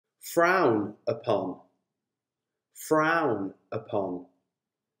Frown upon, frown upon,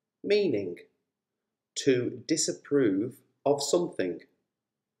 meaning to disapprove of something,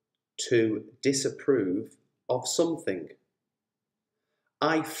 to disapprove of something.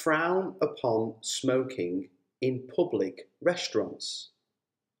 I frown upon smoking in public restaurants.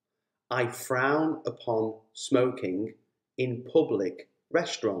 I frown upon smoking in public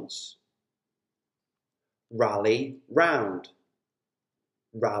restaurants. Rally round,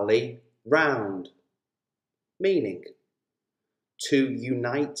 rally round, meaning to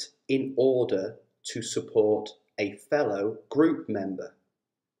unite in order to support a fellow group member.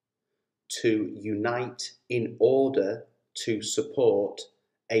 To unite in order to support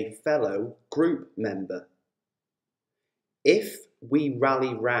a fellow group member. If we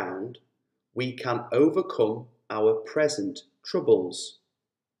rally round, we can overcome our present troubles.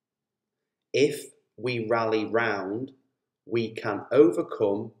 If we rally round, we can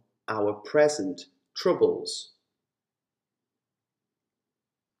overcome our present troubles.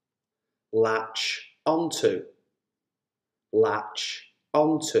 Latch onto, latch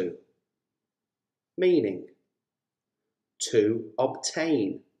onto, meaning to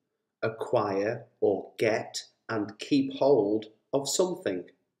obtain, acquire or get and keep hold of something.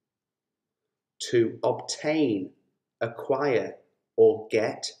 To obtain, acquire or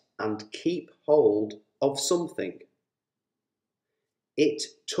get and keep hold of something. It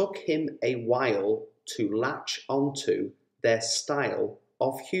took him a while to latch onto their style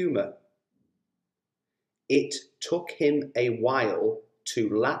of humour. It took him a while to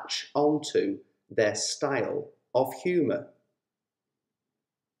latch onto their style of humour.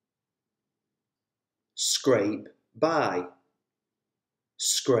 Scrape by,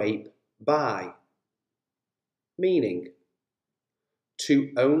 scrape by, meaning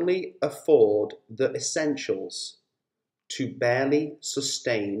to only afford the essentials, to barely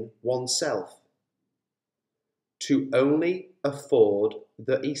sustain oneself. To only afford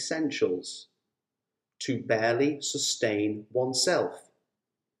the essentials, to barely sustain oneself.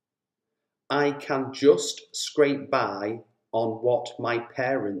 I can just scrape by on what my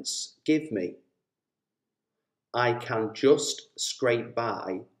parents give me. I can just scrape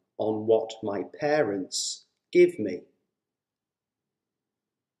by on what my parents give me.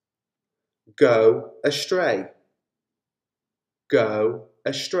 Go astray, go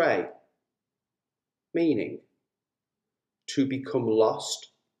astray, meaning to become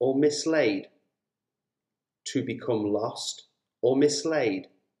lost or mislaid. To become lost or mislaid.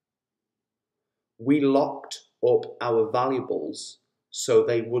 We locked up our valuables so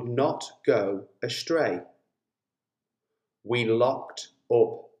they would not go astray. We locked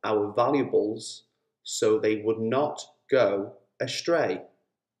up our valuables so they would not go astray.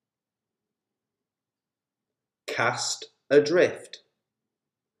 Cast adrift,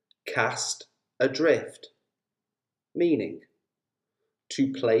 cast adrift, meaning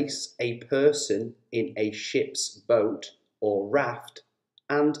to place a person in a ship's boat or raft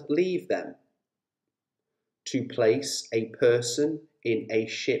and leave them. To place a person in a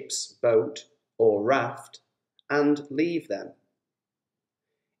ship's boat or raft and leave them.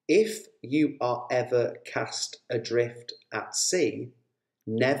 If you are ever cast adrift at sea,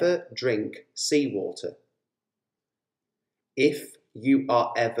 never drink seawater. If you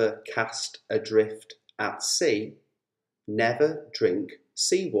are ever cast adrift at sea, never drink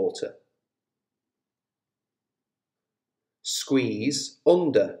seawater. Squeeze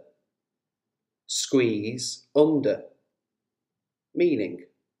under, squeeze under, meaning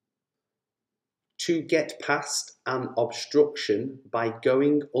to get past an obstruction by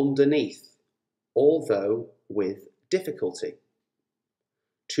going underneath, although with difficulty.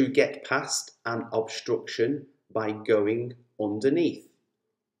 To get past an obstruction by going underneath,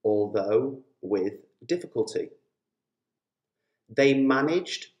 although with difficulty. They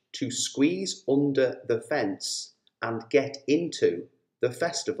managed to squeeze under the fence and get into the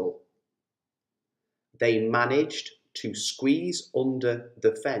festival. They managed to squeeze under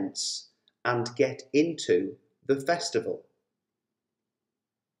the fence and get into the festival.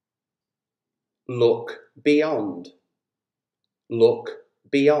 Look beyond, look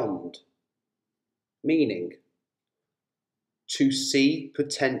beyond, meaning to see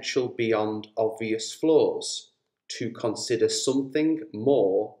potential beyond obvious flaws, to consider something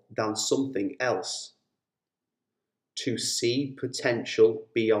more than something else. To see potential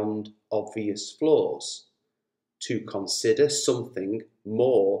beyond obvious flaws, to consider something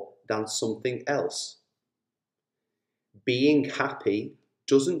more than something else. Being happy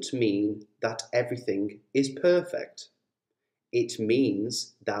doesn't mean that everything is perfect. It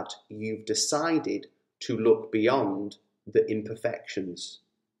means that you've decided to look beyond the imperfections.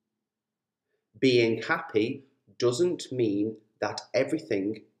 Being happy doesn't mean that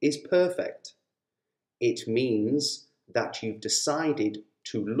everything is perfect. It means that you've decided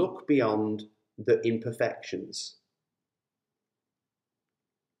to look beyond the imperfections.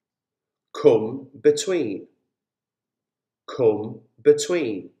 Come between. Come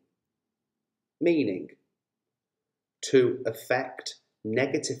between. Meaning, to affect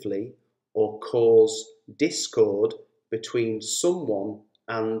negatively or cause discord between someone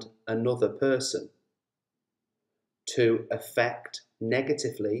and another person. To affect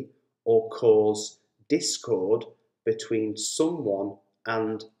negatively or cause discord between someone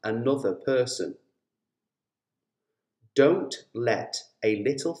and another person. Don't let a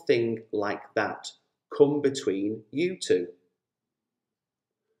little thing like that come between you two.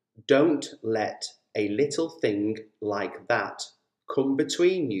 Don't let a little thing like that come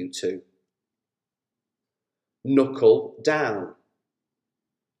between you two. Knuckle down.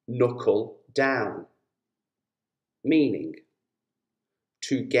 Knuckle down. Meaning,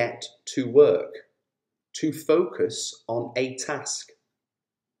 to get to work, to focus on a task.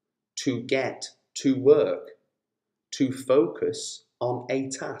 To get to work, to focus on a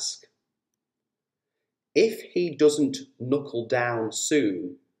task. If he doesn't knuckle down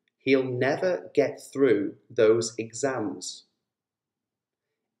soon, he'll never get through those exams.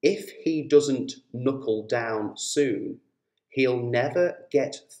 If he doesn't knuckle down soon, he'll never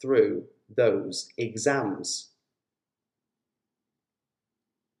get through those exams.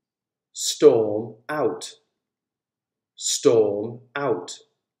 Storm out. Storm out.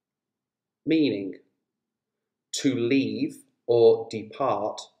 Meaning, to leave or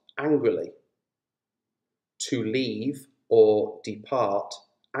depart angrily. To leave or depart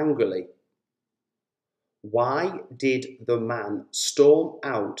angrily. Why did the man storm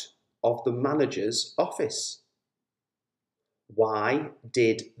out of the manager's office? Why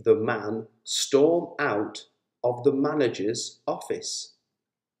did the man storm out of the manager's office?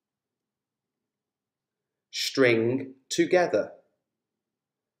 String together.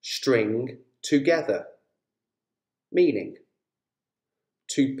 String together. Meaning,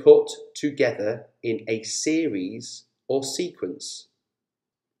 to put together in a series or sequence.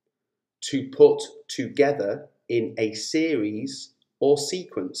 To put together in a series or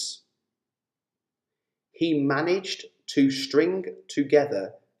sequence. He managed to string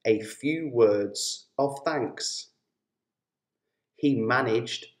together a few words of thanks. He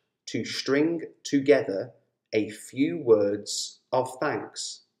managed to string together a few words of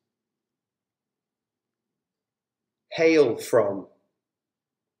thanks. Hail from.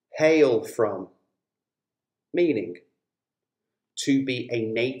 Hail from. Meaning, to be a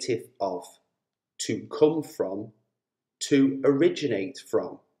native of, to come from, to originate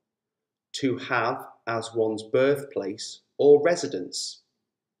from, to have as one's birthplace or residence.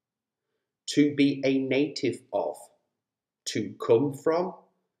 To be a native of, to come from,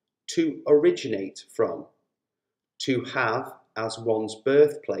 to originate from, to have as one's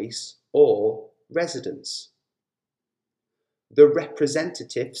birthplace or residence. The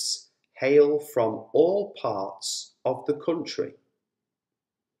representatives hail from all parts of the country.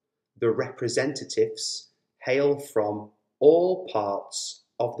 The representatives hail from all parts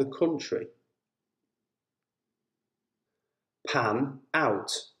of the country. Pan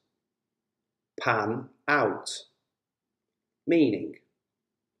out. Pan out. Meaning,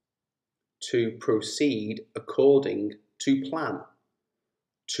 to proceed according to plan,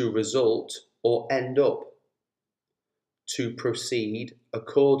 to result or end up. To proceed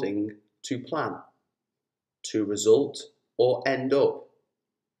according to plan, to result or end up.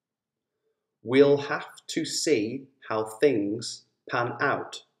 We'll have to see how things pan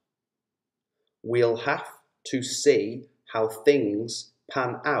out. We'll have to see how things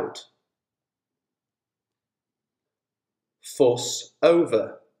pan out. Fuss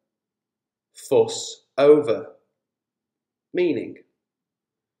over. Fuss over. Meaning,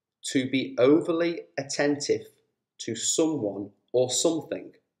 to be overly attentive to someone or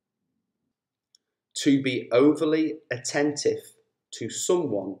something. To be overly attentive to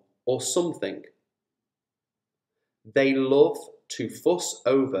someone or something. They love to fuss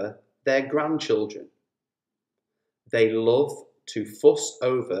over their grandchildren. They love to fuss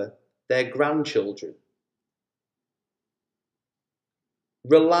over their grandchildren.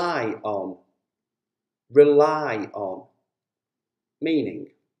 Rely on. Rely on. Meaning,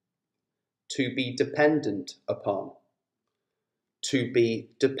 to be dependent upon. To be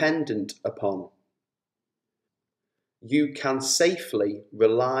dependent upon. You can safely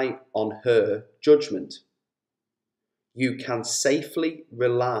rely on her judgment. You can safely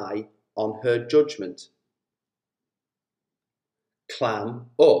rely on her judgment. Clam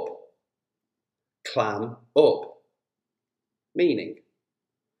up. clam up, meaning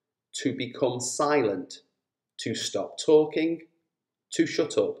to become silent, to stop talking, to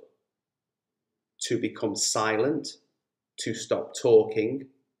shut up. To become silent, to stop talking,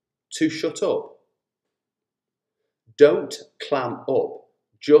 to shut up. Don't clam up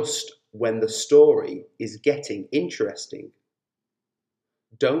just when the story is getting interesting.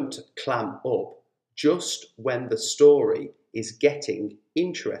 Don't clam up just when the story is getting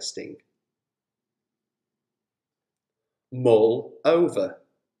interesting. Mull over,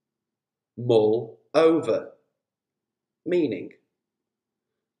 meaning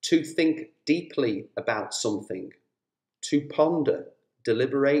to think deeply about something, to ponder,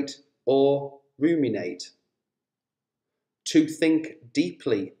 deliberate, or ruminate. To think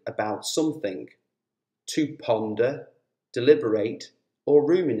deeply about something, to ponder, deliberate, or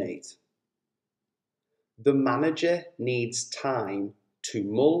ruminate. The manager needs time to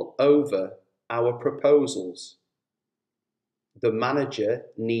mull over our proposals. The manager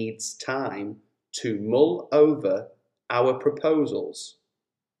needs time to mull over our proposals.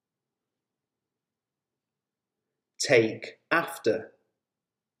 Take after,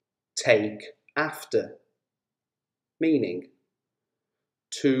 meaning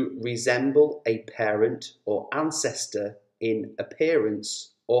to resemble a parent or ancestor in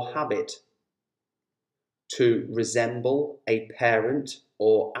appearance or habit. To resemble a parent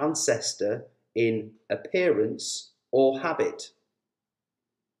or ancestor in appearance or habit.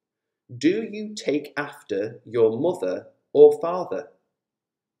 Do you take after your mother or father?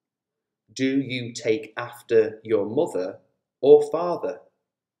 Do you take after your mother or father?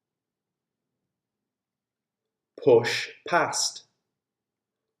 Push past,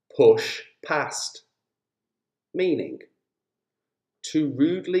 meaning to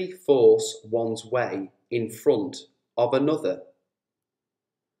rudely force one's way in front of another.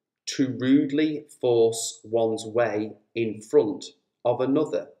 To rudely force one's way in front of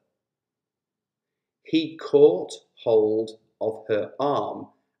another. He caught hold of her arm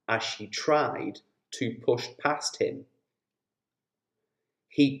as she tried to push past him.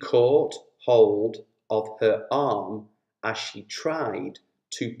 He caught hold of her arm as she tried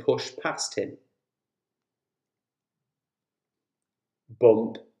to push past him.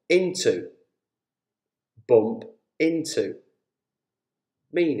 Bump into,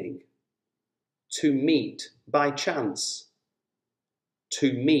 meaning to meet by chance.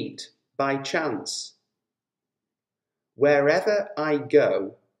 To meet by chance. Wherever I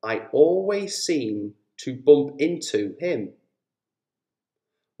go, I always seem to bump into him.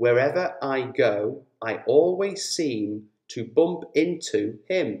 Wherever I go, I always seem to bump into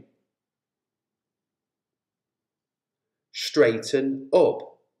him. Straighten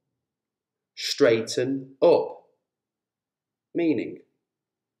up, meaning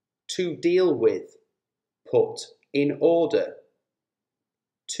to deal with, put in order.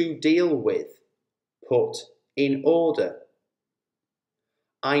 To deal with, put in order.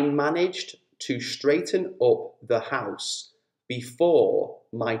 I managed to straighten up the house before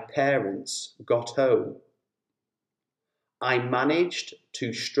my parents got home. I managed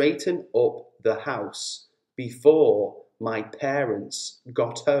to straighten up the house before my parents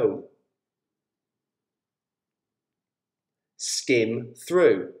got home. Skim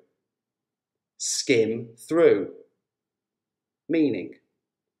through, meaning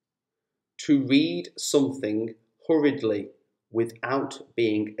to read something hurriedly without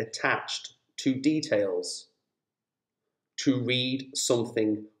being attached to details. To read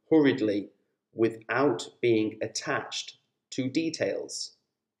something hurriedly without being attached to details.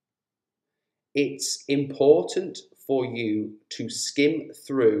 It's important for you to skim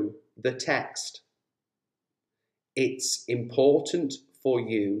through the text. It's important for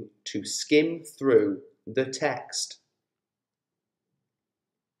you to skim through the text.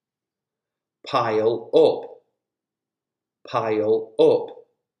 Pile up,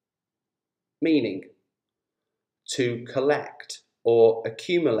 meaning to collect or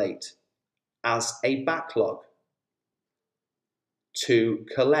accumulate as a backlog. To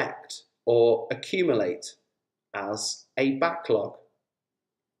collect or accumulate as a backlog.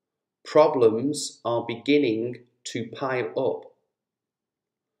 Problems are beginning to pile up.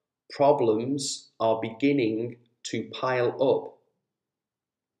 Problems are beginning to pile up.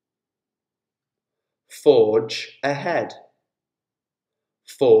 Forge ahead,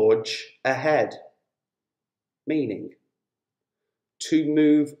 meaning to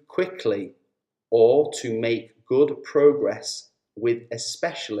move quickly or to make good progress with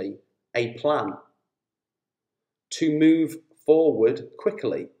especially a plan. To move forward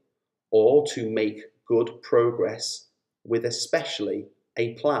quickly or to make good progress with especially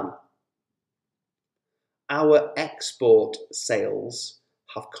a plan. Our export sales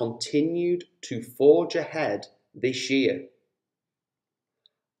have continued to forge ahead this year.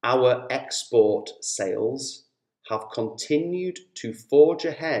 Our export sales have continued to forge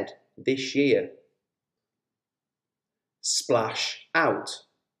ahead this year. Splash out.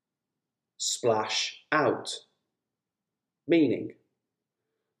 Splash out. Meaning,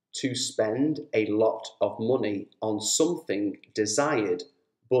 to spend a lot of money on something desired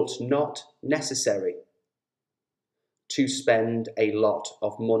but not necessary. To spend a lot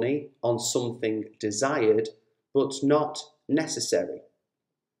of money on something desired but not necessary.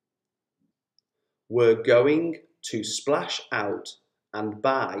 We're going to splash out and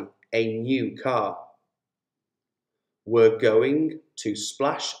buy a new car. We're going to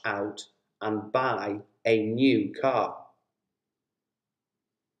splash out and buy a new car.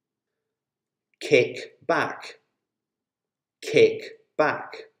 Kick back. Kick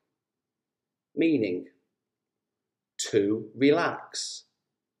back. Meaning, to relax.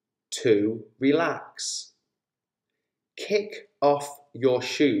 To relax. Kick off your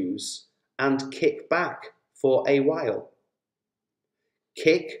shoes and kick back for a while.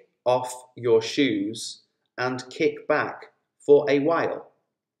 Kick off your shoes and kick back for a while.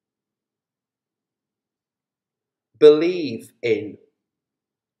 Believe in.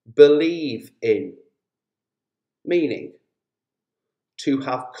 Believe in. Meaning, to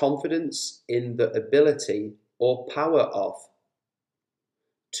have confidence in the ability or power of.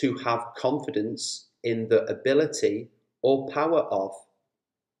 To have confidence in the ability or power of.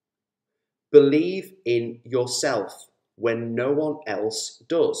 Believe in yourself when no one else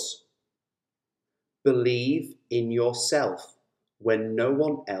does. Believe in yourself when no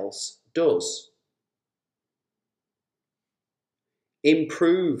one else does.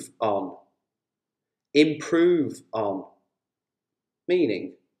 Improve on. Improve on.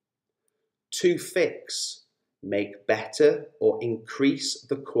 Meaning, to fix, make better or increase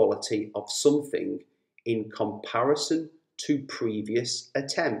the quality of something in comparison to previous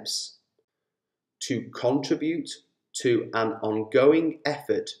attempts. To contribute to an ongoing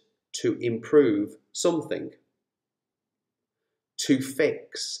effort to improve something. To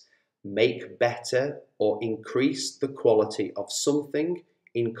fix, make better or increase the quality of something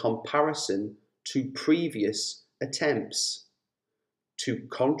in comparison to previous attempts. To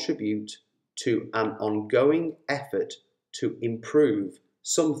contribute to an ongoing effort to improve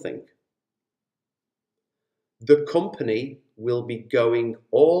something. The company will be going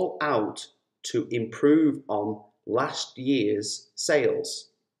all out to improve on last year's sales.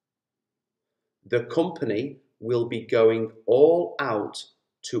 The company will be going all out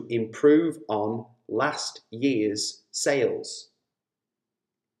to improve on last year's sales.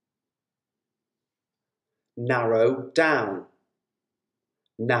 Narrow down.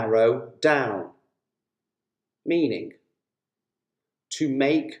 Narrow down. Meaning, to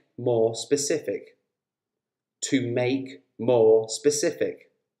make more specific. To make more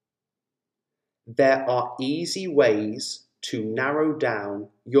specific. There are easy ways to narrow down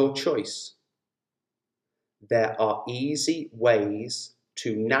your choice. There are easy ways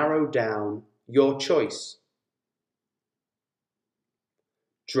to narrow down your choice.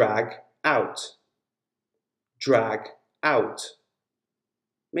 Drag out. Drag out.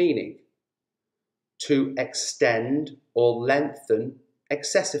 Meaning, to extend or lengthen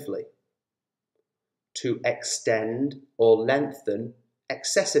excessively. To extend or lengthen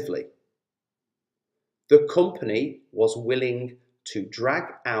excessively. The company was willing to drag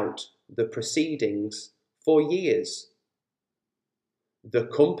out the proceedings for years. The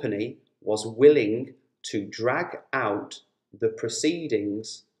company was willing to drag out the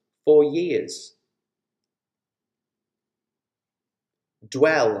proceedings for years.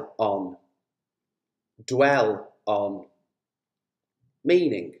 Dwell on. Dwell on.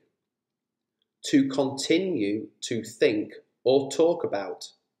 Meaning, to continue to think or talk about.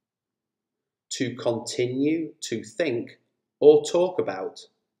 To continue to think or talk about.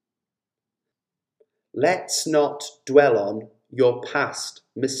 Let's not dwell on your past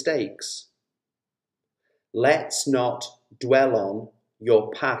mistakes. Let's not dwell on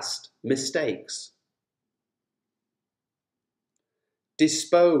your past mistakes.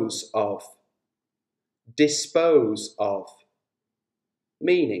 Dispose of. Dispose of.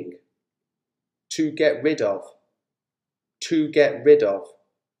 Meaning, to get rid of. To get rid of.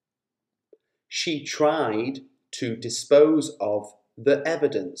 She tried to dispose of the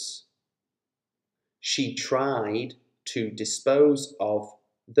evidence. She tried to dispose of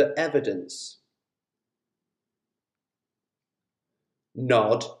the evidence.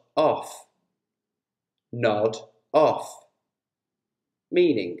 Nod off. Nod off.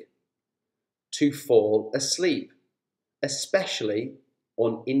 Meaning, To fall asleep, especially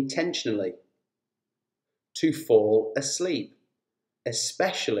unintentionally. To fall asleep,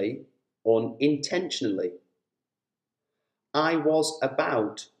 especially unintentionally. I was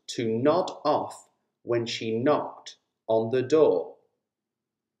about to nod off when she knocked on the door.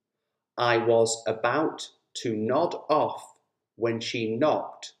 I was about to nod off when she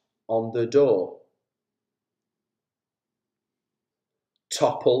knocked on the door.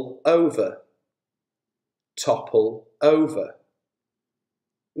 Topple over, topple over.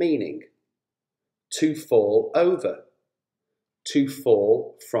 Meaning, to fall over, to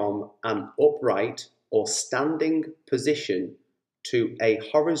fall from an upright or standing position to a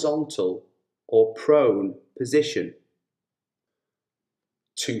horizontal or prone position.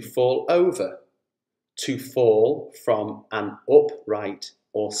 To fall over, to fall from an upright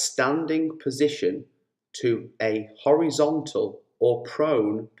or standing position to a horizontal or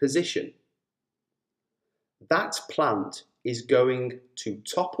prone position. That plant is going to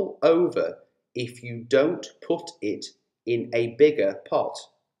topple over if you don't put it in a bigger pot.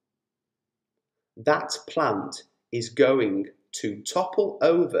 That plant is going to topple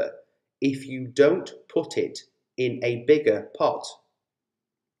over if you don't put it in a bigger pot.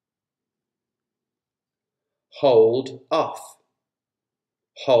 Hold off,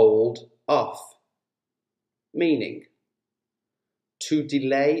 hold off. Meaning, to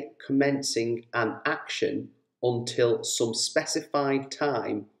delay commencing an action until some specified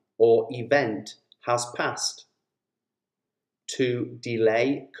time or event has passed. To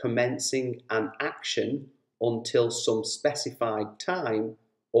delay commencing an action until some specified time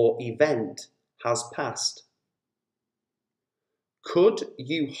or event has passed. Could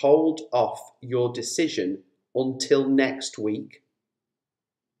you hold off your decision until next week?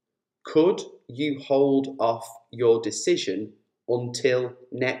 Could you hold off your decision until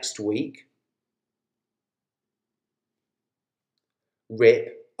next week?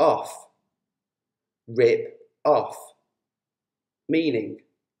 Rip off, rip off. Meaning,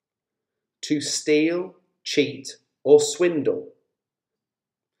 to steal, cheat or swindle,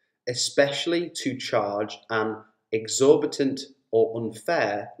 especially to charge an exorbitant or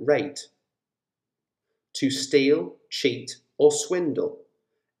unfair rate. To steal, cheat or swindle,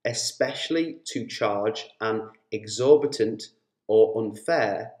 especially to charge an exorbitant or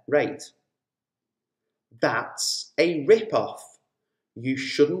unfair rate. That's a rip-off. You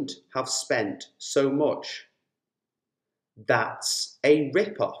shouldn't have spent so much. That's a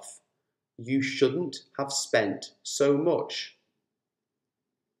rip-off. You shouldn't have spent so much.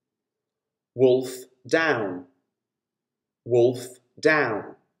 Wolf down, wolf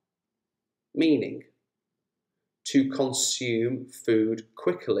down. Meaning, to consume food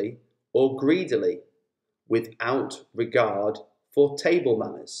quickly or greedily without regard for table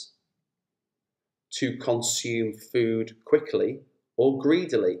manners. To consume food quickly or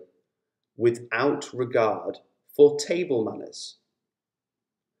greedily without regard for table manners.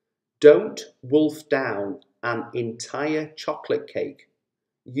 Don't wolf down an entire chocolate cake.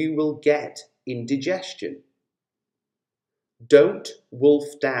 You will get indigestion. Don't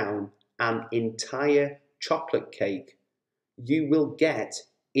wolf down an entire chocolate cake. You will get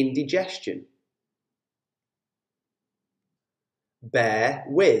indigestion. Bear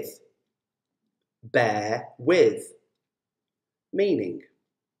with, bear with. Meaning,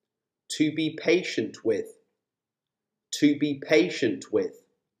 to be patient with, to be patient with.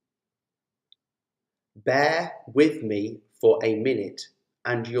 Bear with me for a minute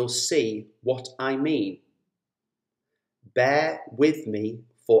and you'll see what I mean. Bear with me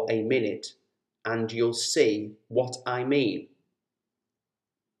for a minute and you'll see what I mean.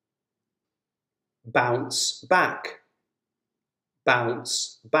 Bounce back,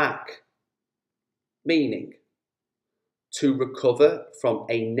 bounce back. Meaning, to recover from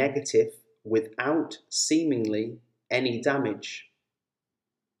a negative without seemingly any damage.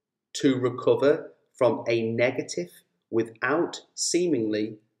 To recover from a negative without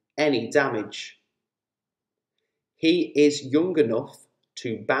seemingly any damage. He is young enough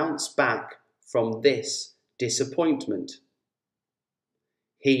to bounce back from this disappointment.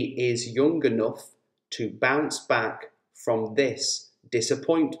 He is young enough to bounce back from this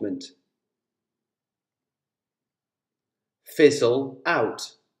disappointment. Fizzle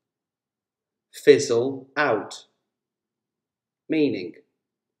out, fizzle out. Meaning,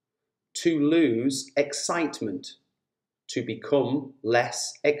 to lose excitement, to become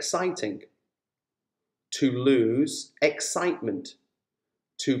less exciting. To lose excitement,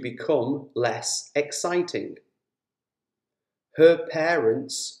 to become less exciting. Her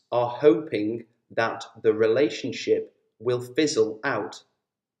parents are hoping that the relationship will fizzle out.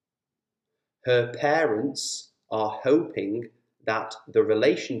 Her parents are hoping that the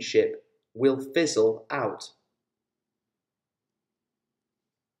relationship will fizzle out.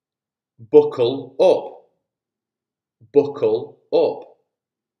 Buckle up. Buckle up.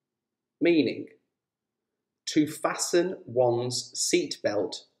 Meaning, to fasten one's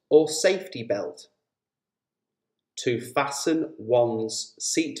seatbelt or safety belt. To fasten one's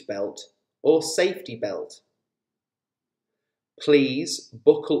seatbelt or safety belt. Please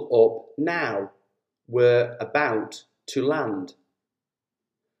buckle up now. We're about to land.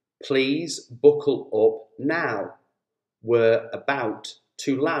 Please buckle up now. We're about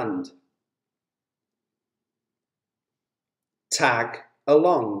to land. Tag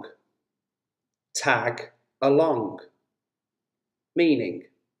along. Tag along. Meaning,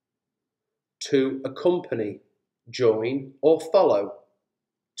 to accompany, join or follow.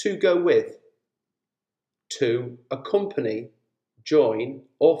 To go with. To accompany, join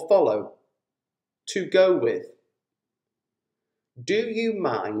or follow. To go with. Do you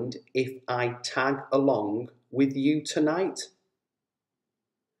mind if I tag along with you tonight?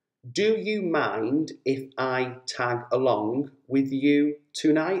 Do you mind if I tag along with you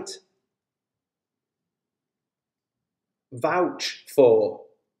tonight? Vouch for.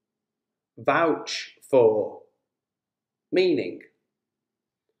 Vouch for. Meaning,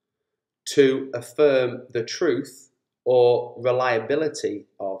 to affirm the truth or reliability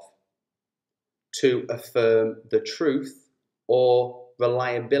of. To affirm the truth or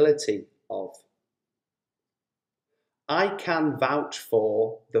reliability of. I can vouch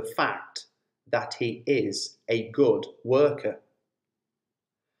for the fact that he is a good worker.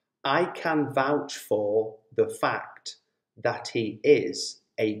 I can vouch for the fact that he is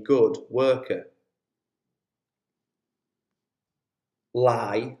a good worker.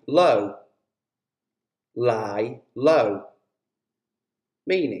 Lie low. Lie low.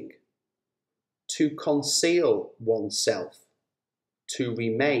 Meaning, to conceal oneself, to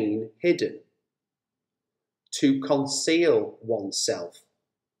remain hidden. To conceal oneself,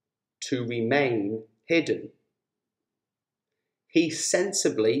 to remain hidden. He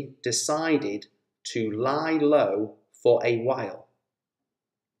sensibly decided to lie low for a while.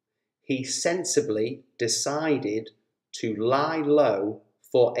 He sensibly decided to lie low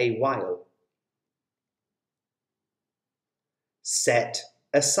for a while. Set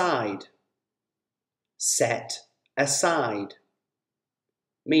aside. Set aside.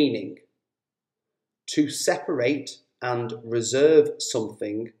 Meaning, to separate and reserve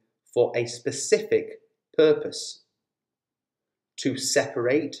something for a specific purpose. To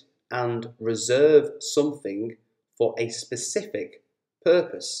separate and reserve something for a specific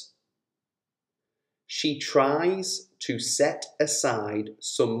purpose. She tries to set aside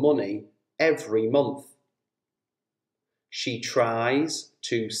some money every month. She tries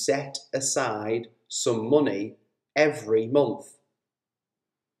to set aside some money every month.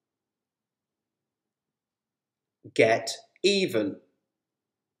 Get even.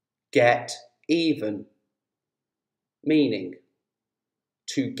 Get even. Meaning,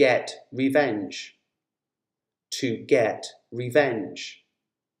 to get revenge. To get revenge.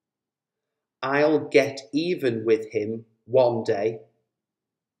 I'll get even with him one day.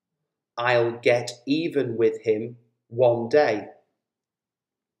 I'll get even with him one day.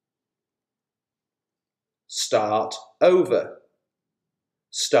 Start over.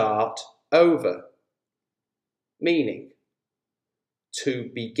 Start over. Meaning, to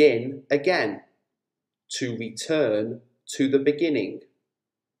begin again, to return to the beginning.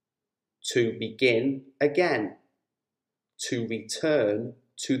 To begin again, to return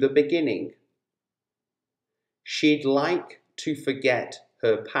to the beginning. She'd like to forget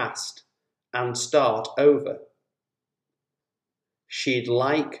her past and start over. She'd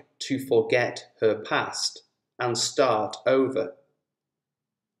like to forget her past and start over.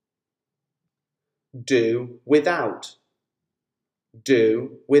 Do without.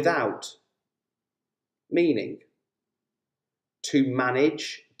 Do without. Meaning, to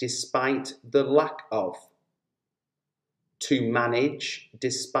manage despite the lack of. To manage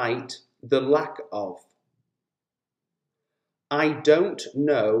despite the lack of. I don't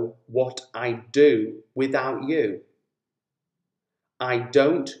know what I'd do without you. I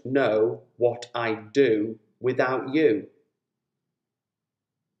don't know what I'd do without you.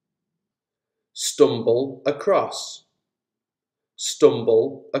 Stumble across.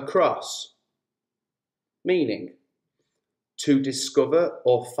 Stumble across. Meaning, to discover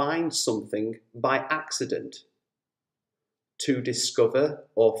or find something by accident. To discover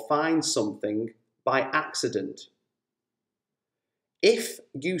or find something by accident. If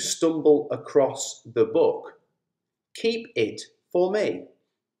you stumble across the book, keep it for me.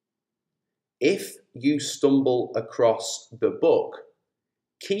 If you stumble across the book,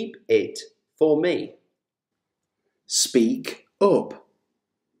 keep it for me. Speak up.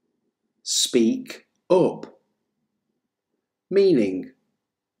 Speak up. Meaning,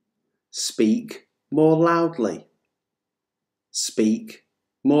 speak more loudly. Speak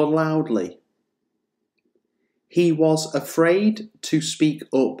more loudly. He was afraid to speak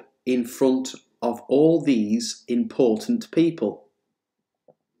up in front of all these important people.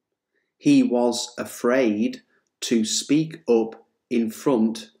 He was afraid to speak up in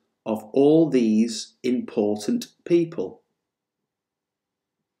front of all these important people.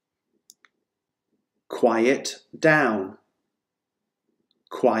 Quiet down.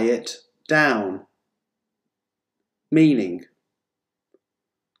 Quiet down. Meaning,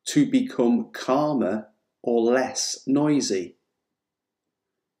 to become calmer or less noisy.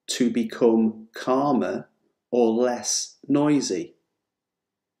 To become calmer or less noisy.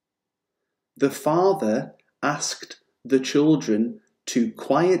 The father asked the children to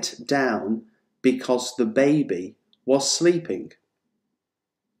quiet down because the baby was sleeping.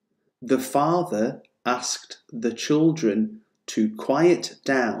 The father asked the children to quiet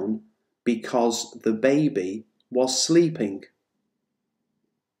down because the baby was sleeping.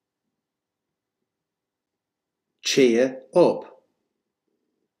 Cheer up.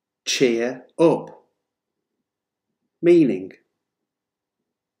 Cheer up. Meaning,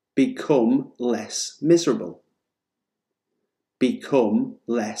 become less miserable. Become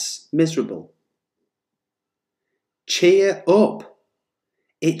less miserable. Cheer up.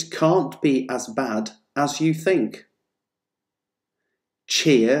 It can't be as bad as you think.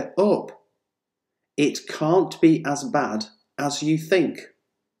 Cheer up. It can't be as bad as you think.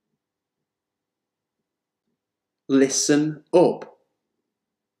 Listen up.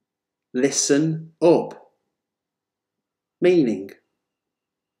 Listen up. Meaning,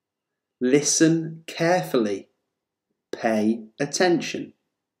 listen carefully. Pay attention.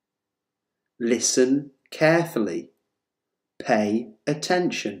 Listen carefully. Pay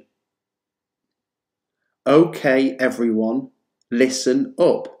attention. Okay, everyone, listen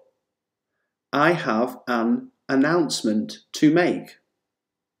up. I have an announcement to make.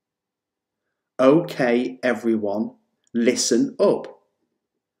 Okay, everyone, listen up.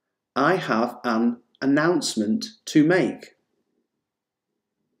 I have an announcement to make.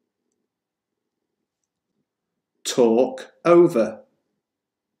 Talk over.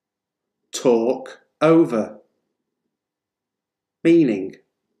 Talk over. Meaning,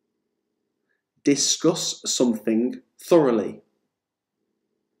 discuss something thoroughly.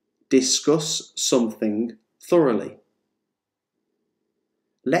 Discuss something thoroughly.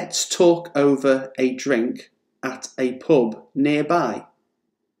 Let's talk over a drink at a pub nearby.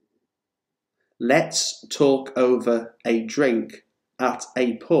 Let's talk over a drink at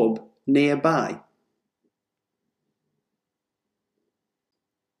a pub nearby.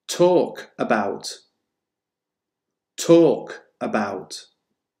 Talk about. Talk about.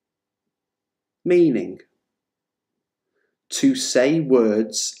 Meaning, to say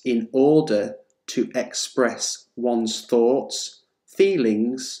words in order to express one's thoughts,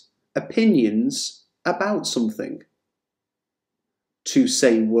 feelings, opinions about something. To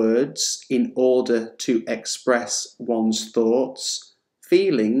say words in order to express one's thoughts,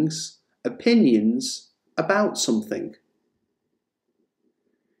 feelings, opinions about something.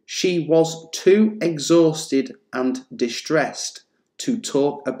 She was too exhausted and distressed to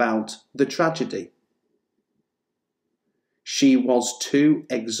talk about the tragedy. She was too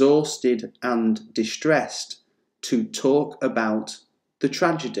exhausted and distressed to talk about the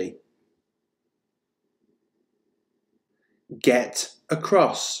tragedy. Get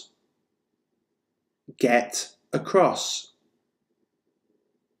across. Get across.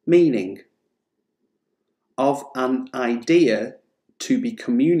 Meaning, of an idea to be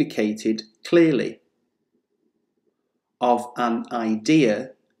communicated clearly. Of an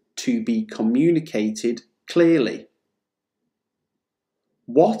idea to be communicated clearly.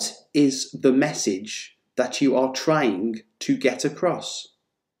 What is the message that you are trying to get across?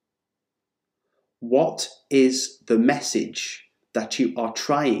 What is the message that you are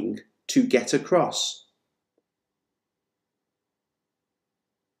trying to get across?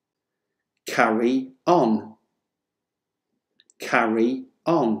 Carry on. Carry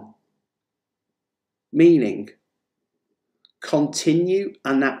on. Meaning, continue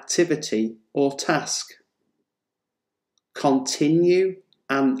an activity or task. Continue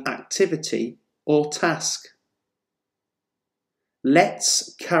an activity or task.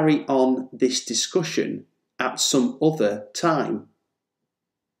 Let's carry on this discussion at some other time.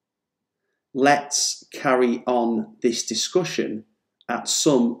 Let's carry on this discussion at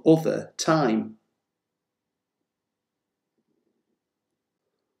some other time.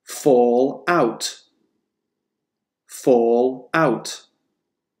 Fall out. Fall out.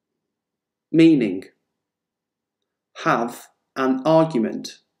 Meaning, have an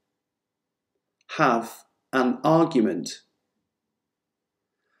argument. Have an argument.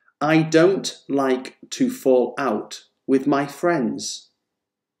 I don't like to fall out with my friends.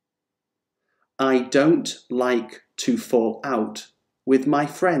 I don't like to fall out with my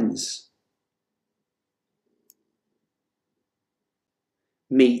friends.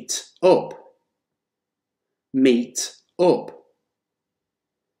 Meet up. Meet up.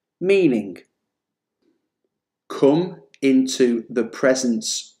 Meaning, come into the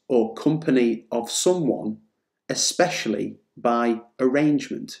presence or company of someone, especially by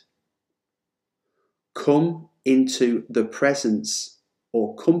arrangement. Come into the presence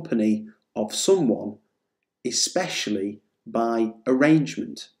or company of someone, especially by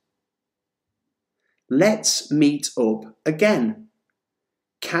arrangement. Let's meet up again.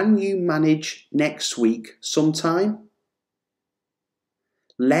 Can you manage next week sometime?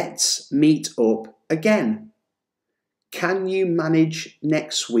 Let's meet up again. Can you manage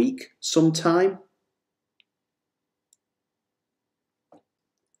next week sometime?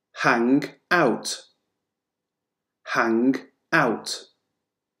 Hang out. Hang out.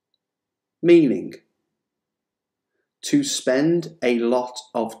 Meaning, to spend a lot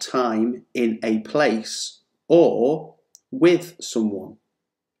of time in a place or with someone.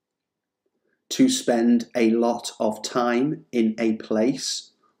 To spend a lot of time in a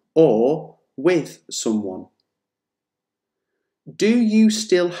place or with someone. Do you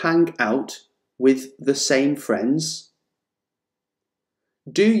still hang out with the same friends?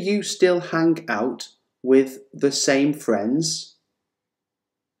 Do you still hang out with the same friends?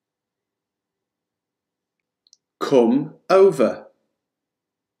 Come over.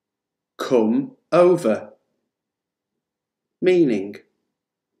 Come over. Meaning,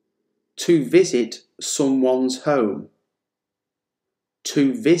 to visit someone's home.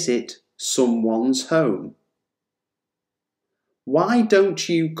 To visit someone's home. Why don't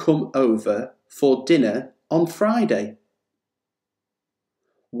you come over for dinner on Friday?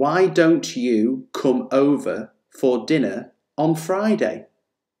 Why don't you come over for dinner on Friday?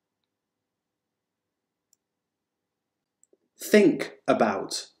 Think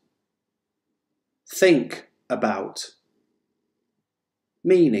about. Think about.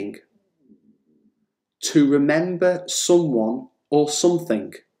 Meaning, to remember someone or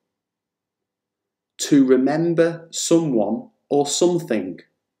something. To remember someone or something.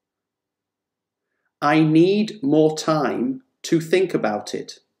 I need more time to think about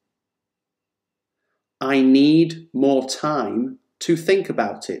it. I need more time to think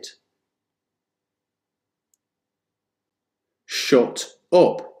about it. Shut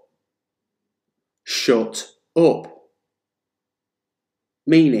up. Shut up.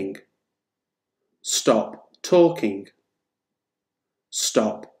 Meaning, stop talking.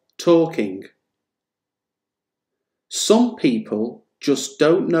 Stop talking. Some people just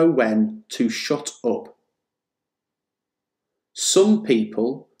don't know when to shut up. Some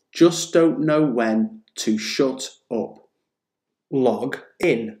people just don't know when to shut up. Log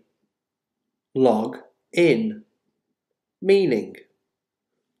in. Log in. Meaning,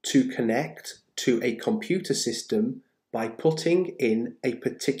 to connect to a computer system by putting in a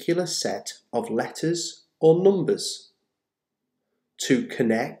particular set of letters or numbers. To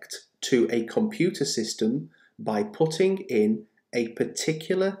connect to a computer system by putting in a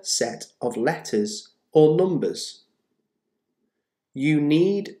particular set of letters or numbers. You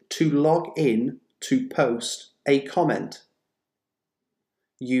need to log in to post a comment.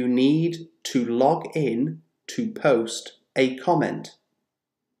 You need to log in to post a comment.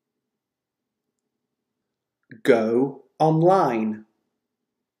 Go online.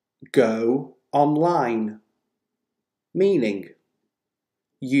 Go online. Meaning,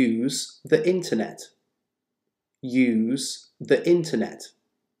 use the internet. Use the internet.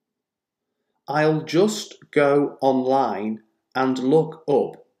 I'll just go online and look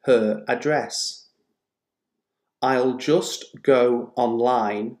up her address. I'll just go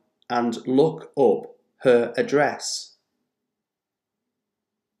online and look up her address.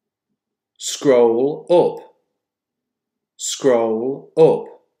 Scroll up. Scroll up.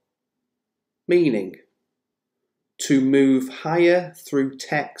 Meaning, to move higher through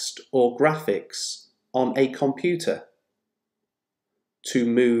text or graphics on a computer. To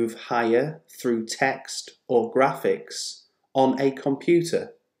move higher through text or graphics on a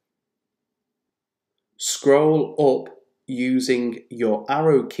computer. Scroll up using your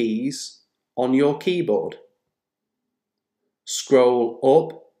arrow keys on your keyboard. Scroll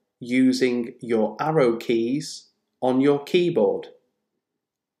up using your arrow keys on your keyboard.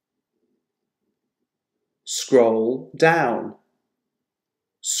 Scroll down.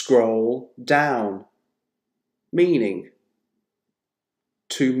 Scroll down. Meaning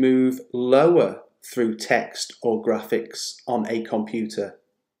to move lower through text or graphics on a computer.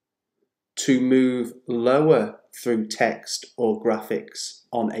 To move lower through text or graphics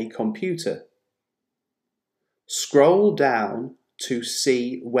on a computer. Scroll down to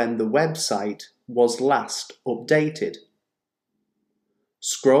see when the website was last updated.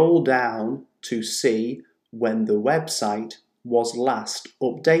 Scroll down to see when the website was last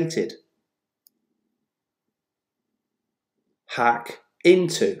updated. Hack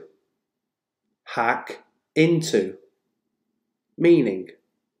into. Hack into. Meaning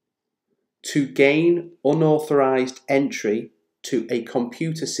to gain unauthorized entry to a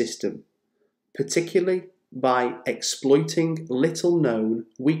computer system, particularly by exploiting little-known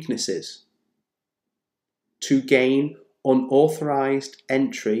weaknesses. To gain unauthorized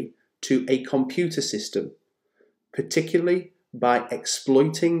entry to a computer system, particularly by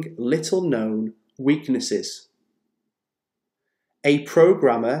exploiting little-known weaknesses. A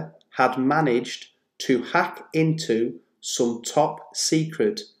programmer had managed to hack into some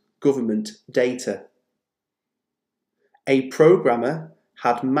top-secret government data. A programmer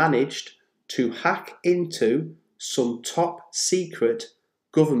had managed to hack into some top-secret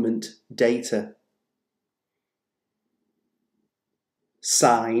government data.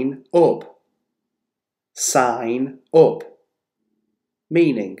 Sign up. Sign up.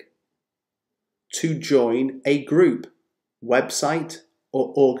 Meaning to join a group, website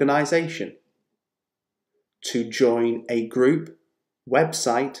or organization. To join a group,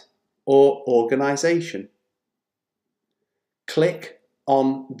 website or organization. Click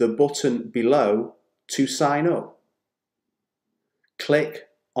on the button below to sign up. Click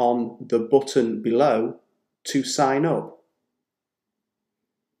on the button below to sign up.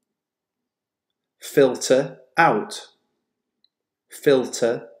 Filter out.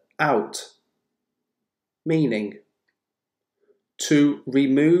 Filter out. Meaning to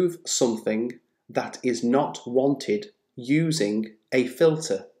remove something that is not wanted using a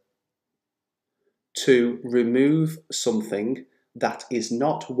filter. To remove something that is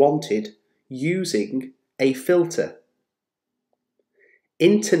not wanted using a filter.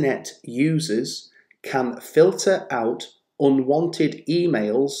 Internet users can filter out unwanted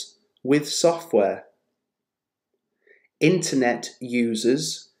emails with software. Internet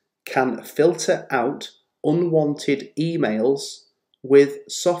users can filter out unwanted emails with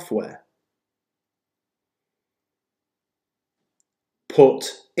software. Put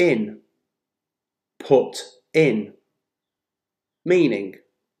in. Put in. Meaning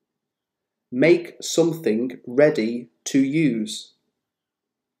make something ready to use.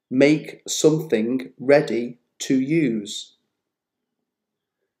 Make something ready to use.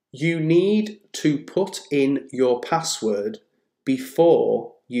 You need to put in your password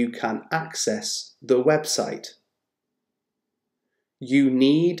before you can access the website. You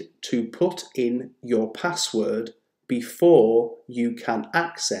need to put in your password before you can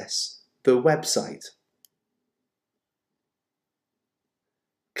access the website.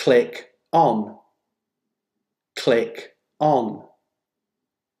 Click on. Click on.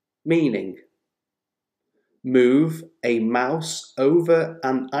 Meaning move a mouse over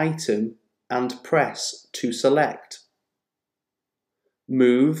an item and press to select.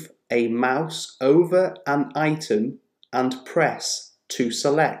 Move a mouse over an item and press to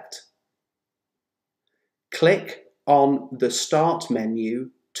select. Click on the Start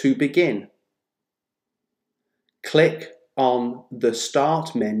menu to begin. Click on the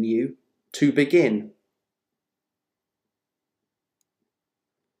Start menu to begin.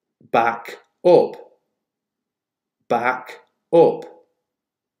 Back up. Back up.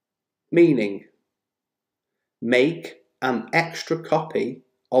 Meaning make an extra copy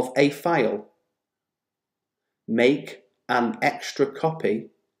of a file. Make an extra copy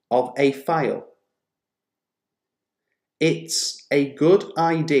of a file. It's a good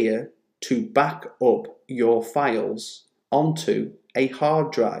idea to back up your files onto a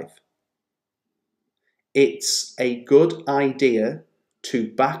hard drive. It's a good idea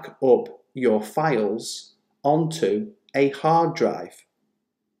to back up your files onto a hard drive.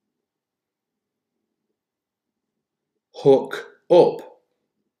 Hook up.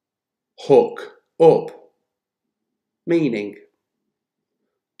 Hook up. Meaning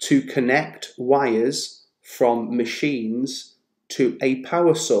to connect wires from machines to a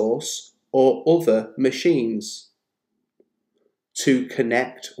power source or other machines. To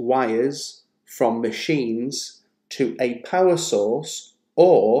connect wires from machines to a power source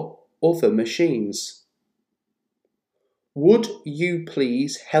or other machines. Would you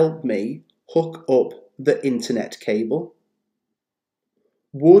please help me hook up the internet cable?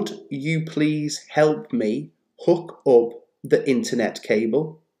 Would you please help me hook up the internet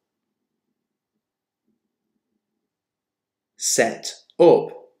cable? Set up.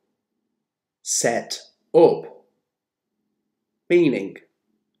 Set up. Meaning,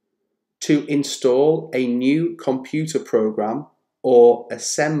 to install a new computer program or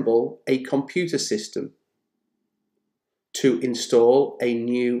assemble a computer system. To install a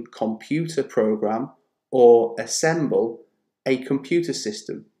new computer program or assemble a computer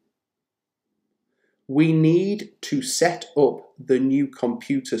system. We need to set up the new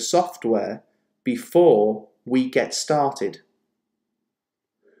computer software before we get started.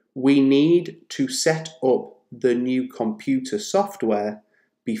 We need to set up the new computer software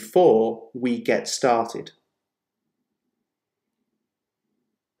before we get started.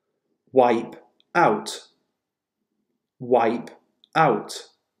 Wipe out. Wipe out.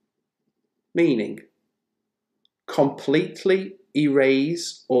 Meaning, completely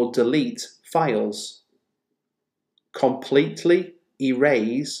erase or delete files. Completely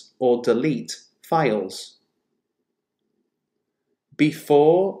erase or delete files.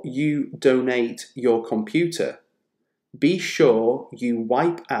 Before you donate your computer, be sure you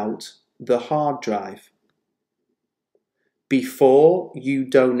wipe out the hard drive. Before you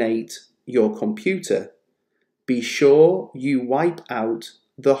donate your computer, be sure you wipe out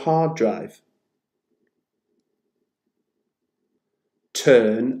the hard drive.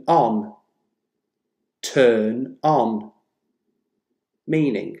 Turn on. Turn on.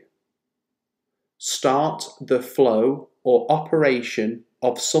 Meaning, start the flow or operation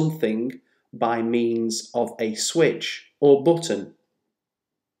of something by means of a switch or button.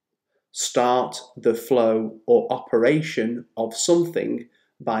 Start the flow or operation of something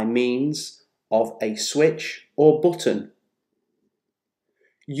by means of a switch or button.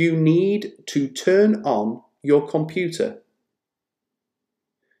 You need to turn on your computer.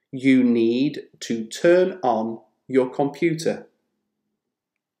 You need to turn on your computer.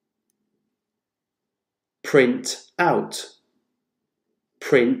 Print out.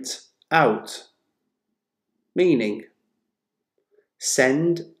 Print out. Meaning,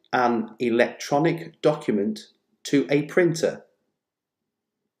 send an electronic document to a printer.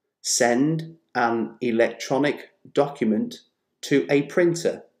 Send an electronic document to a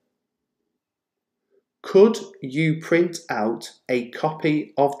printer. Could you print out a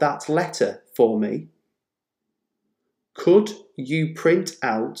copy of that letter for me? Could you print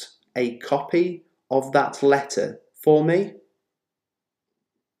out a copy of that letter for me?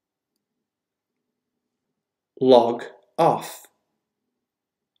 Log off.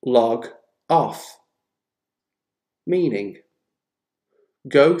 Log off. Meaning,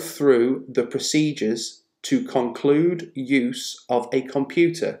 go through the procedures to conclude use of a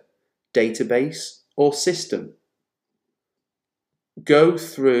computer, database, or system. Go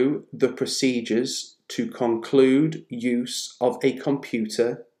through the procedures to conclude use of a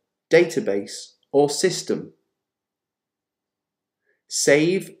computer, database, or system.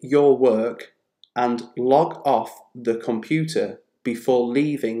 Save your work and log off the computer before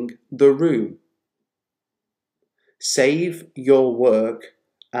leaving the room. Save your work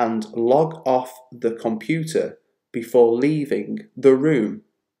and log off the computer before leaving the room.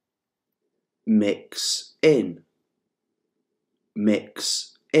 Mix in.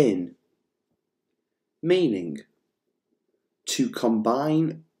 Mix in. Meaning, to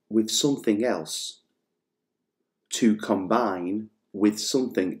combine with something else. To combine with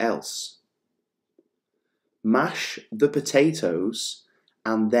something else. Mash the potatoes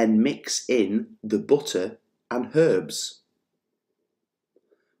and then mix in the butter and herbs.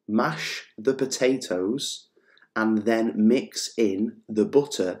 Mash the potatoes and then mix in the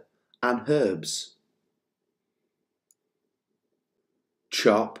butter and herbs.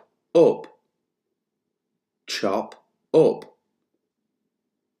 Chop up. Chop up.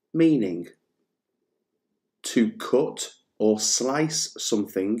 Meaning, to cut or slice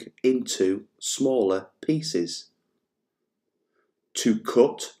something into smaller pieces. To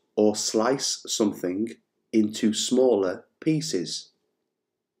cut or slice something into smaller pieces.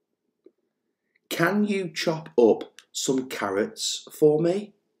 Can you chop up some carrots for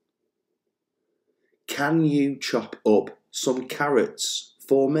me? Can you chop up some carrots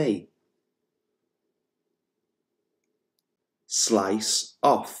for me? Slice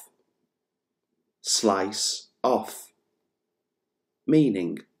off. Slice off.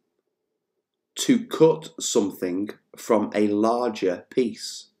 Meaning, to cut something from a larger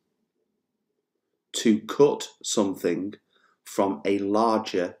piece. to cut something from a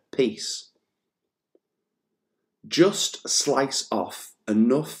larger piece. Just slice off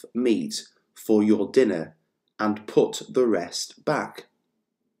enough meat for your dinner and put the rest back.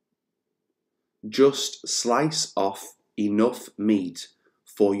 Just slice off enough meat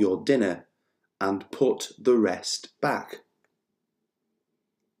for your dinner and put the rest back.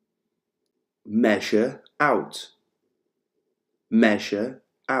 Measure out. Measure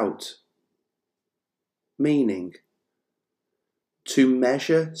out. Meaning: to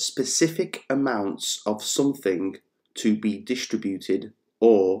measure specific amounts of something to be distributed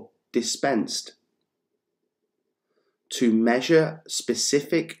or dispensed. To measure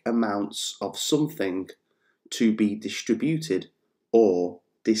specific amounts of something to be distributed or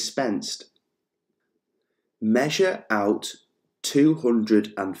dispensed. Measure out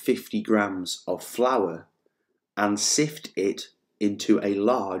 250 grams of flour and sift it into a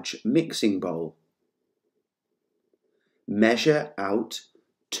large mixing bowl. Measure out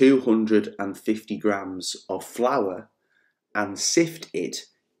 250 grams of flour and sift it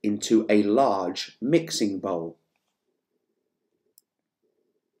into a large mixing bowl.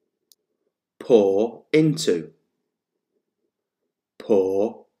 Pour into.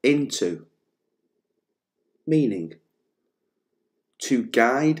 Pour into. Meaning: to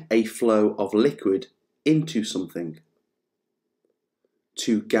guide a flow of liquid into something.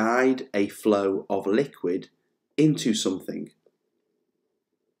 To guide a flow of liquid into something.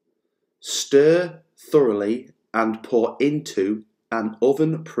 Stir thoroughly and pour into an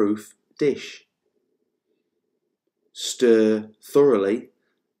oven-proof dish. Stir thoroughly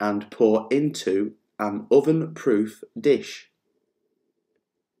and pour into an oven-proof dish.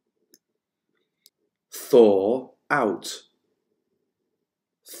 Thaw out.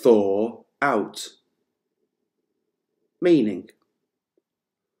 Thaw out. Meaning: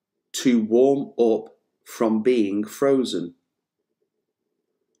 to warm up from being frozen.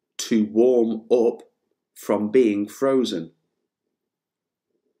 To warm up from being frozen.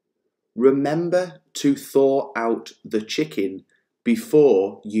 Remember to thaw out the chicken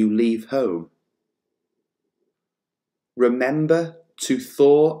before you leave home. Remember to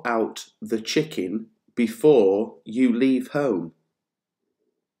thaw out the chicken before you leave home.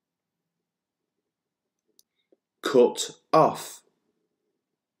 Cut off.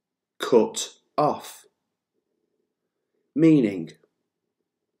 Cut off. Meaning: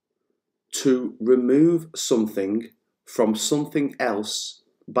 to remove something from something else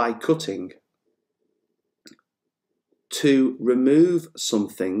by cutting. To remove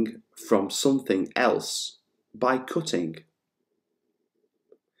something from something else by cutting.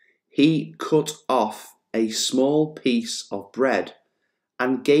 He cut off a small piece of bread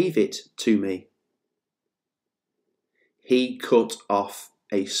and gave it to me. He cut off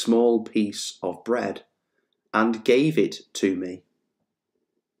a small piece of bread and gave it to me.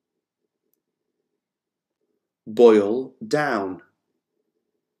 Boil down.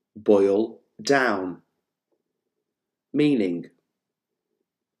 Boil down. Meaning: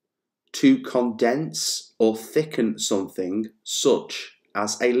 to condense or thicken something such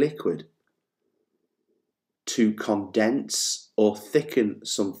as a liquid. To condense or thicken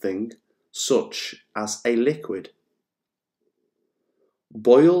something such as a liquid.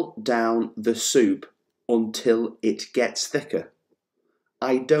 Boil down the soup until it gets thicker.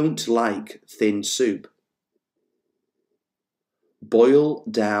 I don't like thin soup. Boil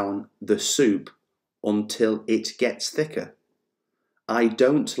down the soup until it gets thicker. I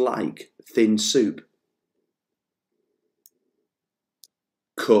don't like thin soup.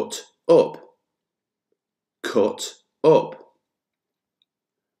 Cut up. Cut up.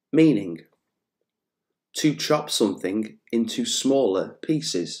 Meaning: to chop something into smaller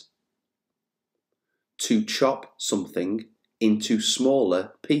pieces. To chop something into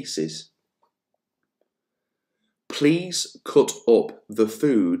smaller pieces. Please cut up the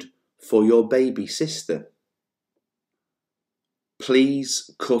food for your baby sister.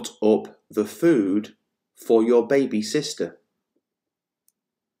 Please cut up the food for your baby sister.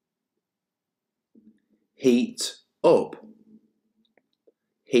 Heat up.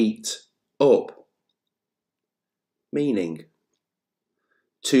 Heat up. Meaning: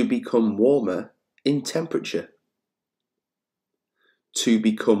 to become warmer in temperature. To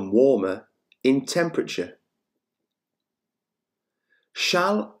become warmer in temperature.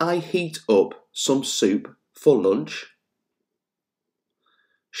 Shall I heat up some soup for lunch?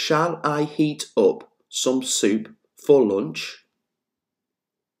 Shall I heat up some soup for lunch?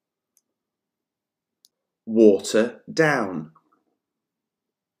 Water down.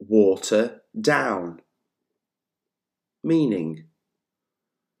 Water down. Meaning: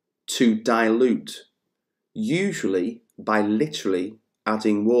 To dilute, usually by literally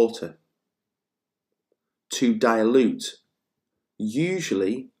adding water. To dilute,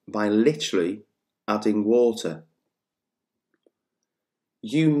 usually by literally adding water.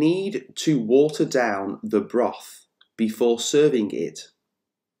 You need to water down the broth before serving it.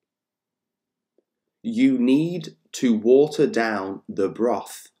 You need to water down the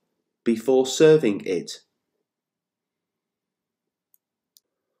broth before serving it.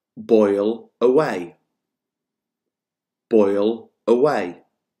 Boil away. Boil away.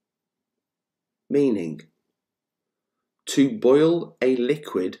 Meaning, to boil a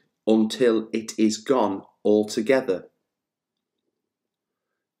liquid until it is gone altogether.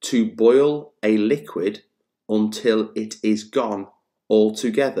 To boil a liquid until it is gone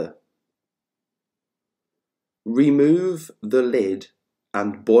altogether. Remove the lid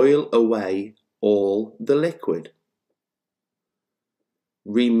and boil away all the liquid.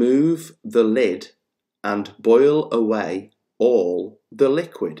 Remove the lid and boil away all the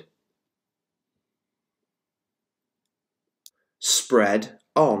liquid. Spread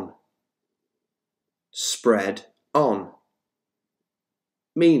on. Spread on.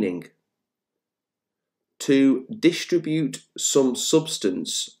 Meaning, to distribute some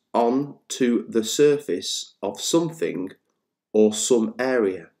substance onto the surface of something or some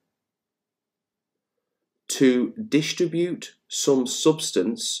area. To distribute some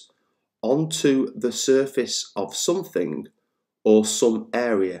substance onto the surface of something or some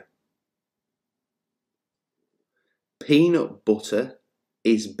area. Peanut butter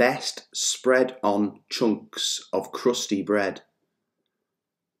is best spread on chunks of crusty bread.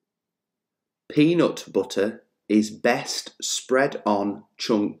 Peanut butter is best spread on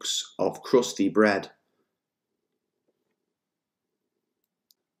chunks of crusty bread.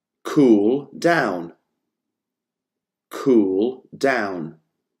 Cool down. Cool down.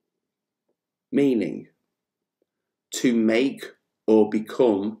 Meaning, to make or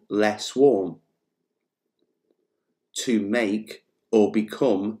become less warm. To make or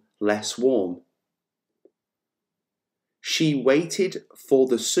become less warm. She waited for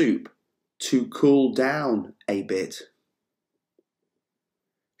the soup to cool down a bit.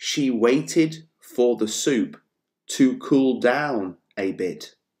 She waited for the soup to cool down a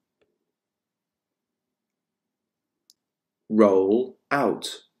bit. Roll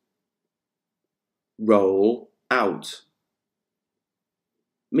out. Roll out.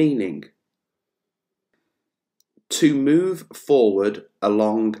 Meaning, to move forward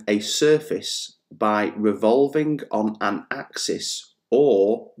along a surface by revolving on an axis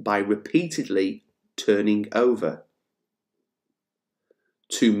or by repeatedly turning over.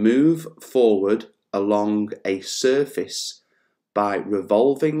 To move forward along a surface by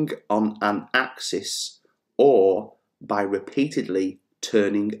revolving on an axis or by repeatedly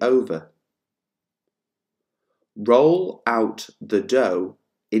turning over. Roll out the dough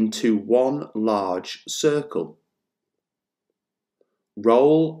into one large circle.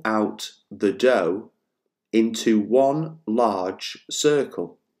 Roll out the dough into one large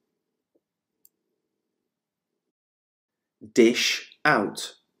circle. Dish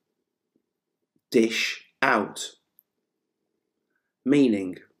out. Dish out.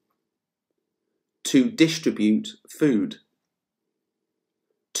 Meaning, to distribute food.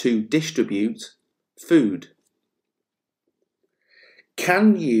 To distribute food.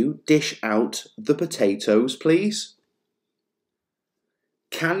 Can you dish out the potatoes, please?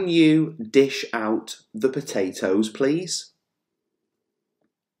 Can you dish out the potatoes, please?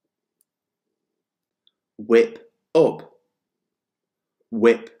 Whip up.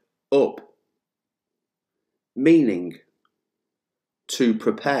 Whip up. Meaning, to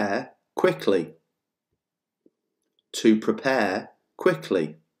prepare quickly. To prepare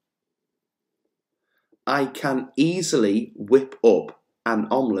quickly. I can easily whip up an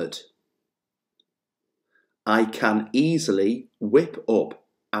omelette. I can easily whip up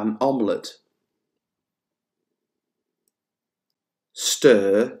an omelette.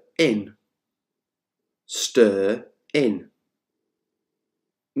 Stir in. Stir in.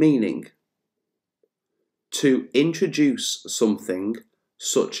 Meaning, to introduce something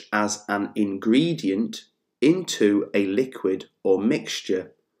such as an ingredient into a liquid or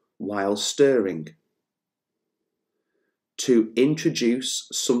mixture while stirring. To introduce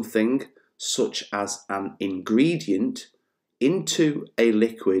something such as an ingredient into a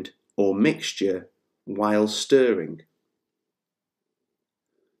liquid or mixture while stirring.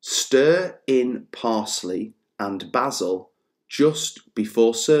 Stir in parsley and basil just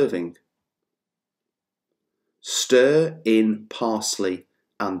before serving. Stir in parsley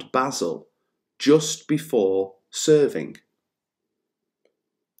and basil just before serving.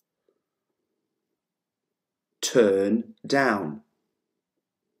 turn down,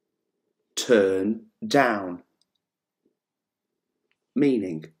 turn down.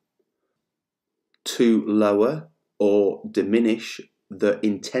 Meaning, to lower or diminish the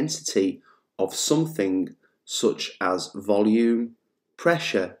intensity of something such as volume,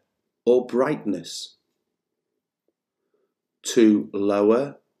 pressure, or brightness. To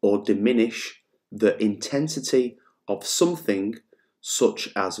lower or diminish the intensity of something such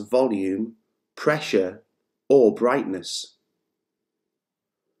as volume, pressure, or brightness.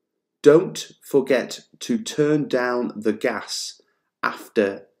 Don't forget to turn down the gas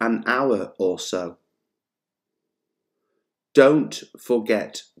after an hour or so. Don't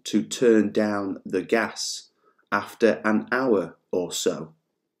forget to turn down the gas after an hour or so.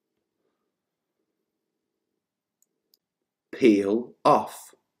 Peel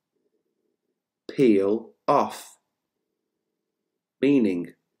off, peel off.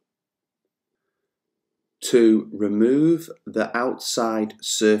 Meaning, to remove the outside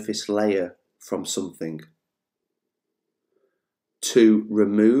surface layer from something. To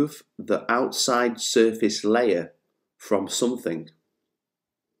remove the outside surface layer from something.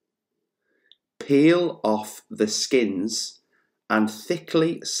 Peel off the skins and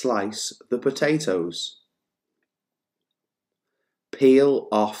thickly slice the potatoes. Peel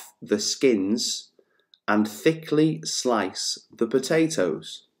off the skins and thickly slice the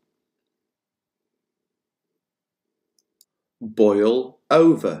potatoes. Boil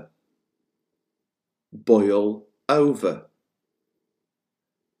over, boil over.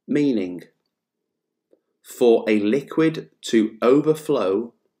 Meaning, for a liquid to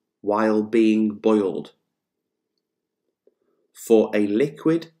overflow while being boiled. For a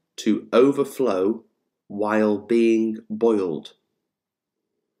liquid to overflow while being boiled.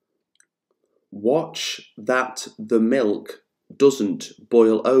 Watch that the milk doesn't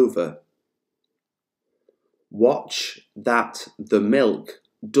boil over. Watch that the milk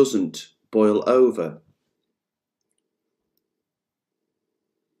doesn't boil over.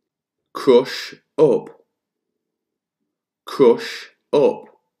 Crush up, crush up.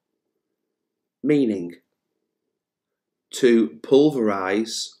 Meaning, to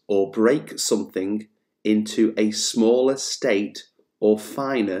pulverize or break something into a smaller state or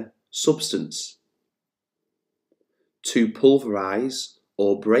finer substance. To pulverize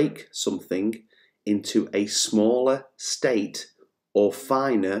or break something into a smaller state or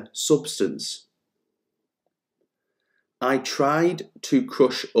finer substance. I tried to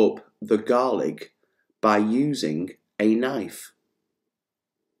crush up the garlic by using a knife.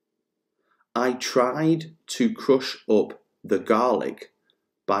 I tried to crush up the garlic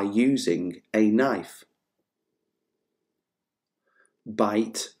by using a knife.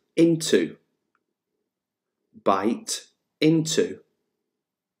 Bite into, bite into.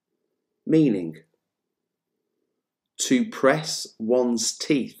 Meaning, to press one's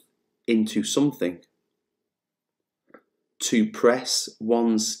teeth into something. To press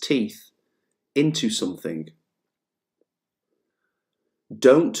one's teeth into something.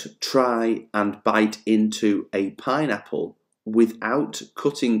 Don't try and bite into a pineapple without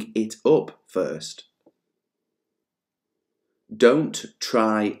cutting it up first. Don't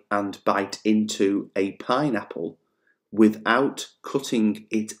try and bite into a pineapple without cutting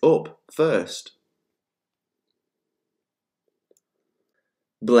it up first.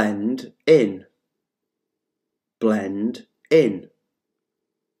 Blend in, blend in.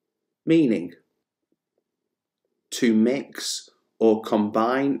 Meaning, to mix or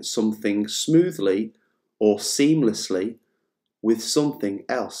combine something smoothly or seamlessly with something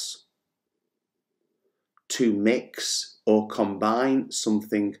else. To mix or combine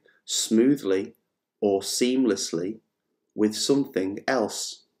something smoothly or seamlessly with something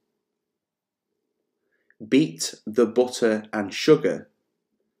else. Beat the butter and sugar,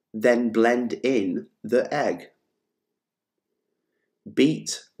 then blend in the egg.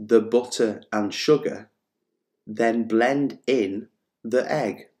 Beat the butter and sugar, then blend in the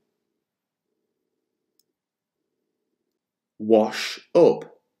egg. Wash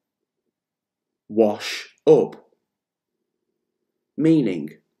up, wash up.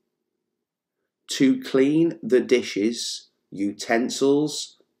 Meaning, to clean the dishes,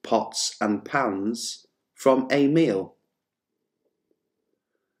 utensils, pots and pans from a meal.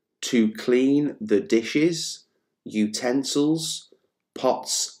 To clean the dishes, utensils,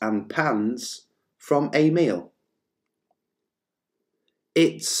 pots and pans from a meal.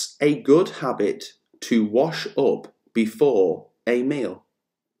 It's a good habit to wash up before a meal.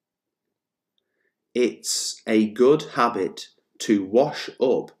 It's a good habit to wash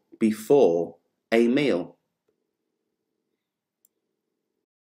up before a meal.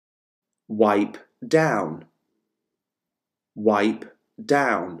 Wipe down, Wipe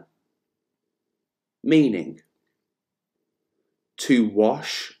down, meaning to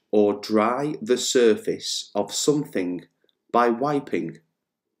wash or dry the surface of something by wiping.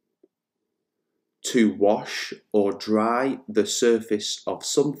 To wash or dry the surface of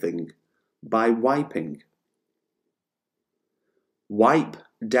something by wiping. Wipe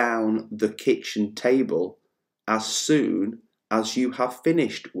down the kitchen table as soon as you have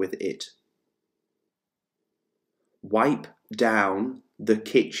finished with it. Wipe down the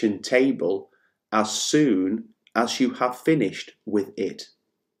kitchen table as soon as you have finished with it.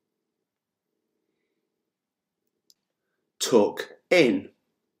 Tuck in,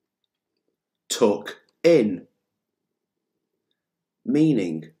 tuck in,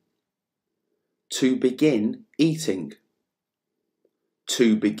 meaning to begin eating.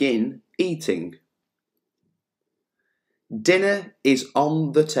 To begin eating. Dinner is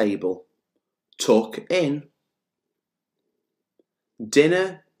on the table. Tuck in.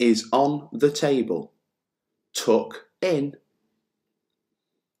 Dinner is on the table. Tuck in.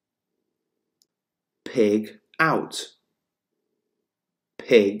 Pig out.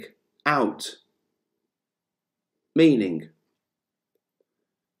 Pig out. Meaning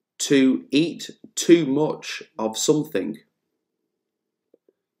to eat too much of something.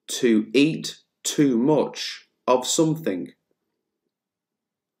 To eat too much of something.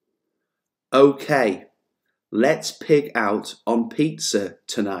 Okay, let's pig out on pizza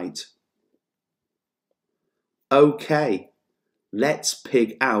tonight. Okay, let's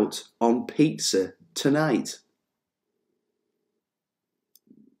pig out on pizza tonight.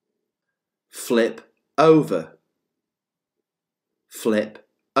 Flip over. Flip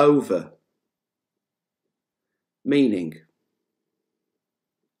over. Meaning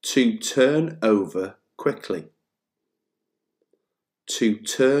to turn over quickly. To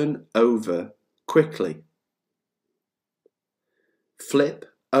turn over quickly. Flip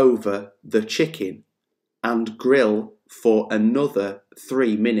over the chicken and grill for another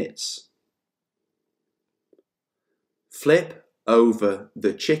 3 minutes. Flip over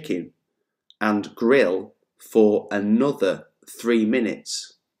the chicken and grill for another 3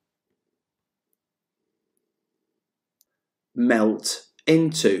 minutes. Melt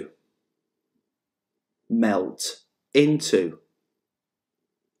into. Melt into.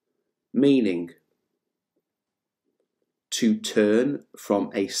 Meaning to turn from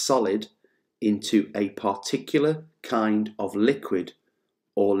a solid into a particular kind of liquid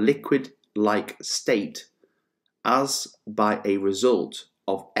or liquid-like state as by a result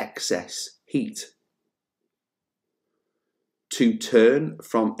of excess heat. To turn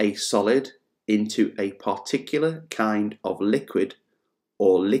from a solid into a particular kind of liquid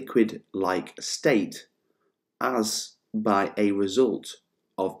or liquid-like state as by a result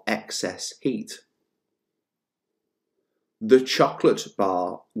of excess heat. The chocolate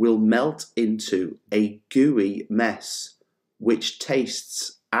bar will melt into a gooey mess which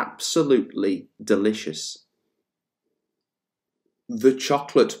tastes absolutely delicious. The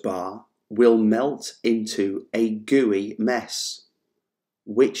chocolate bar will melt into a gooey mess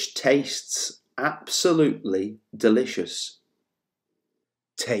which tastes absolutely delicious.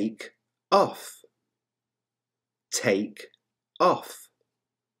 Take off. Take off.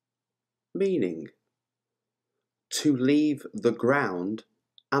 Meaning to leave the ground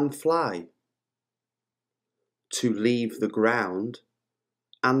and fly. To leave the ground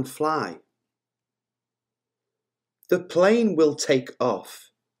and fly. The plane will take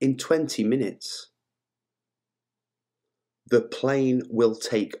off in 20 minutes. The plane will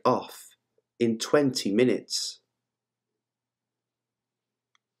take off in 20 minutes.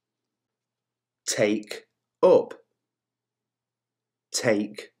 Take up.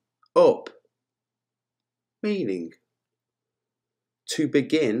 Take up. Meaning to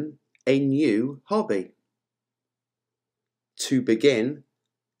begin a new hobby. To begin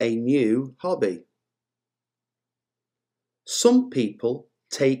a new hobby. Some people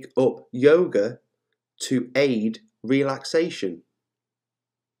take up yoga to aid relaxation.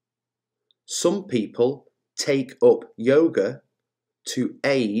 Some people take up yoga to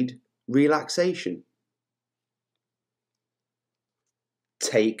aid relaxation.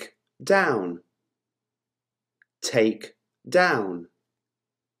 Take down. Take down.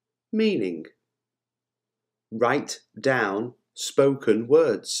 Meaning write down spoken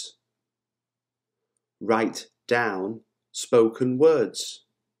words. Write down spoken words.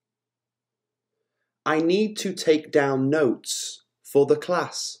 I need to take down notes for the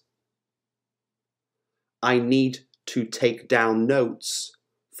class. I need to take down notes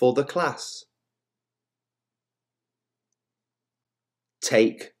for the class.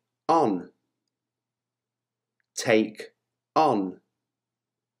 Take on. Take on,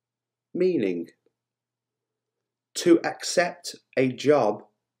 meaning to accept a job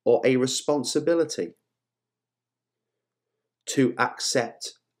or a responsibility. To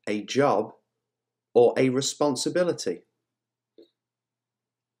accept a job or a responsibility.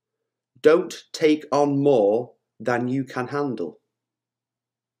 Don't take on more than you can handle.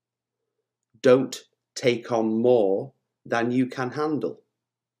 Don't take on more than you can handle.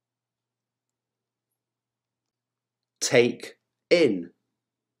 Take in.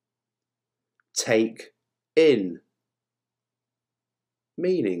 Take in.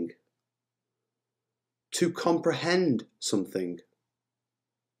 Meaning to comprehend something.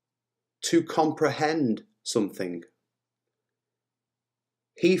 To comprehend something.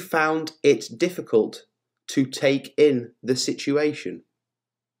 He found it difficult to take in the situation.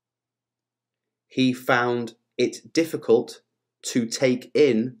 He found it difficult to take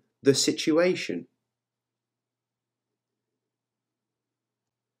in the situation.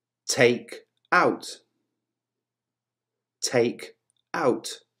 Take out. Take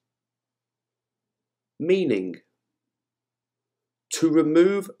out. Meaning to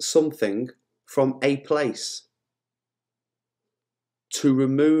remove something from a place. To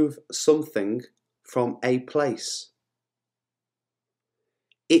remove something from a place.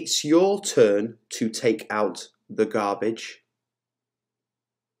 It's your turn to take out the garbage.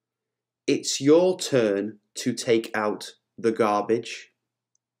 It's your turn to take out the garbage.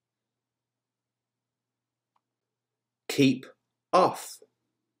 Keep off.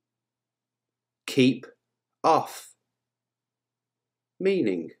 Keep off.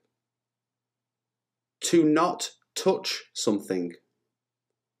 Meaning to not touch something.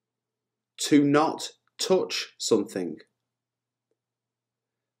 To not touch something.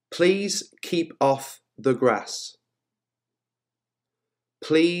 Please keep off the grass.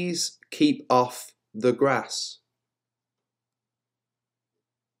 Please keep off the grass.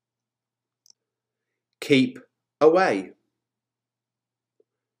 Keep away.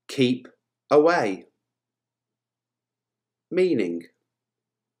 Keep away. Meaning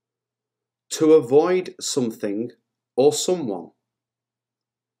to avoid something or someone.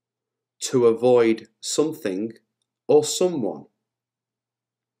 To avoid something or someone.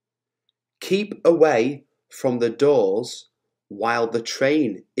 Keep away from the doors while the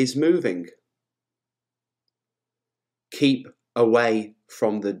train is moving. Keep away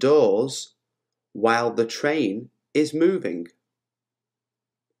from the doors while the train is moving.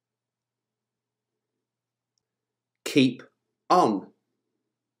 Keep on.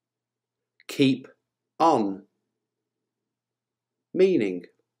 Keep on. Meaning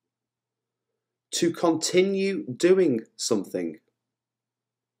to continue doing something.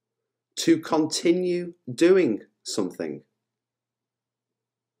 To continue doing something.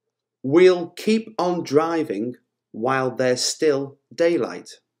 We'll keep on driving while there's still daylight.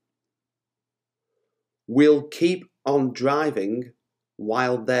 We'll keep on driving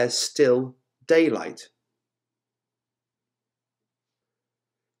while there's still daylight.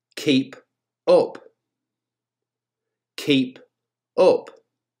 Keep up. Keep up.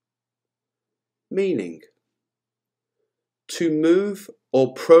 Meaning to move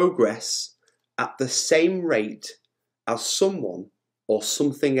or progress at the same rate as someone or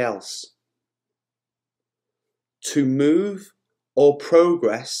something else. To move or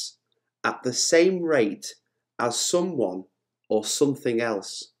progress at the same rate as someone or something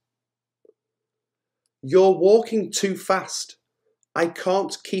else. You're walking too fast. I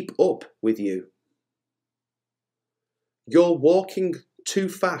can't keep up with you. You're walking too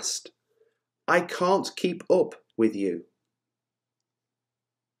fast. I can't keep up with you.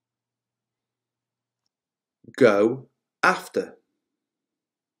 Go after.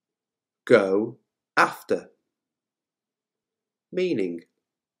 Go after. Meaning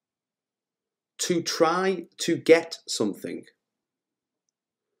to try to get something.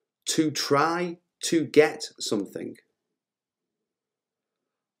 To try to get something.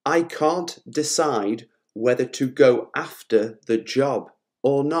 I can't decide whether to go after the job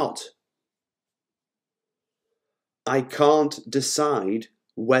or not. I can't decide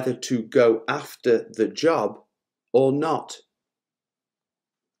whether to go after the job or not.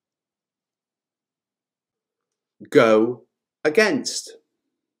 Go against.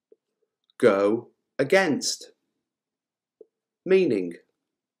 Go against. Meaning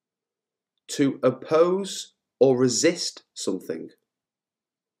to oppose or resist something.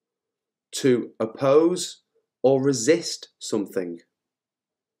 To oppose or resist something.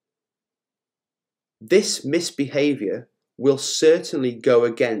 This misbehaviour will certainly go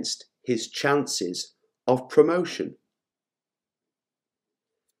against his chances of promotion.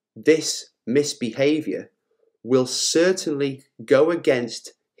 This misbehaviour will certainly go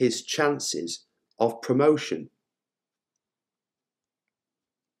against his chances of promotion.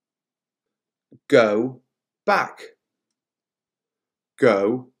 Go back.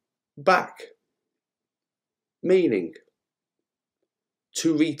 Go back. Meaning,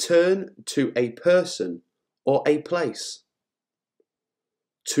 to return to a person or a place.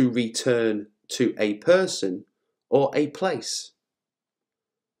 To return to a person or a place.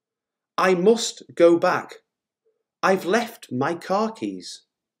 I must go back. I've left my car keys.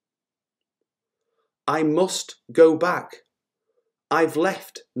 I must go back. I've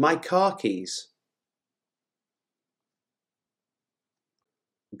left my car keys.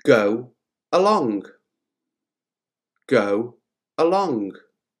 Go along. Go along.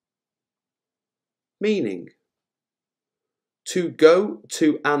 Meaning, to go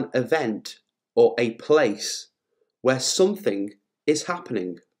to an event or a place where something is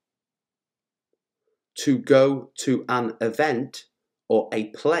happening. To go to an event or a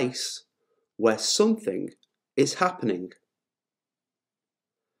place where something is happening.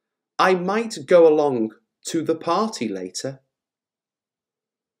 I might go along to the party later.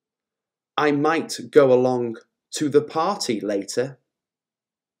 I might go along to the party later.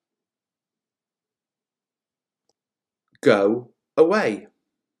 Go away.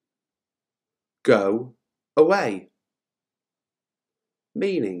 Go away.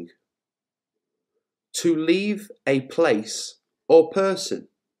 Meaning, to leave a place or person.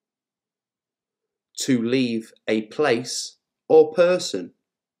 To leave a place or person.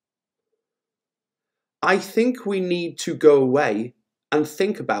 I think we need to go away and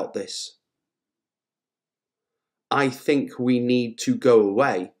think about this. I think we need to go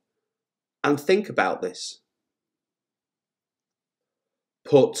away and think about this.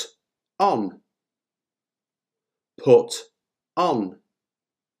 Put on. Put on.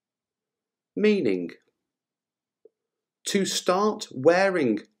 Meaning, to start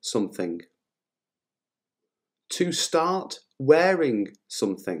wearing something. To start wearing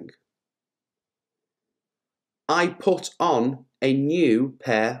something. I put on a new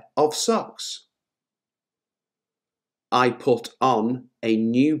pair of socks. I put on a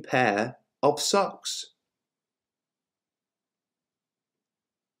new pair of socks.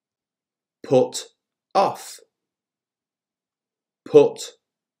 Put off. Put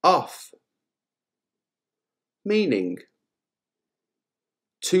off. Meaning,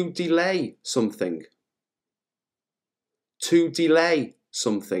 to delay something. To delay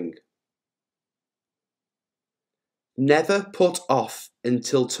something. Never put off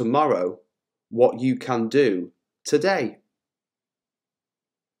until tomorrow what you can do today.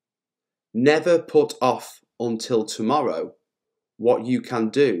 Never put off until tomorrow what you can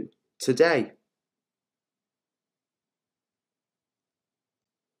do today.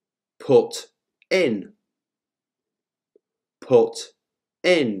 Put in. Put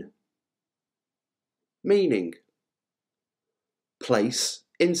in. Meaning, place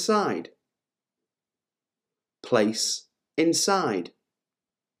inside. Place inside.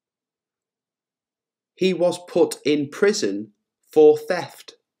 He was put in prison for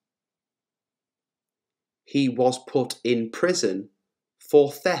theft. He was put in prison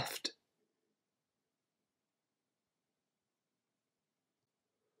for theft.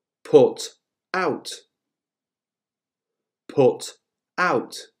 Put out. Put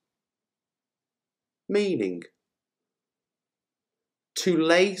out. Meaning, to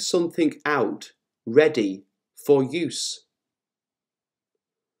lay something out ready for use.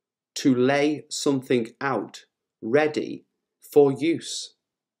 To lay something out ready for use.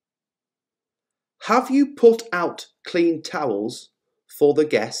 Have you put out clean towels for the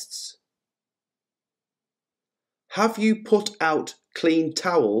guests? Have you put out clean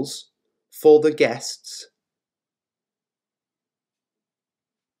towels for the guests?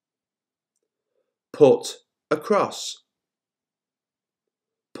 Put across.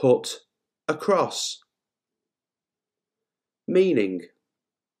 Put across. Meaning,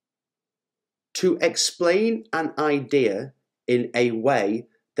 to explain an idea in a way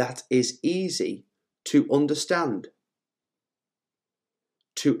that is easy to understand.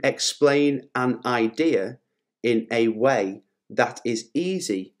 To explain an idea in a way that is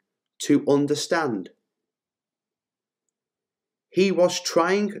easy to understand. He was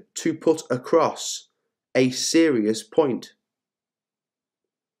trying to put across a serious point.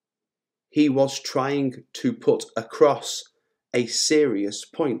 He was trying to put across a serious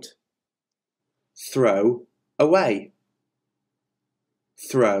point. Throw away.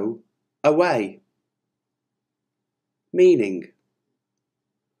 Throw away. Meaning,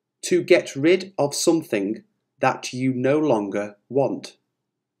 to get rid of something that you no longer want.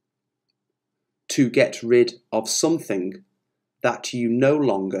 to get rid of something that you no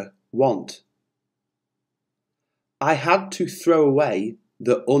longer want. I had to throw away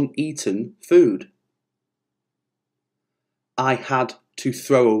the uneaten food. I had to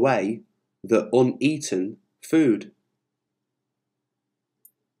throw away the uneaten food.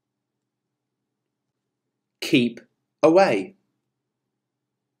 Keep away.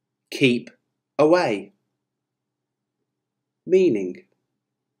 Keep away. Meaning: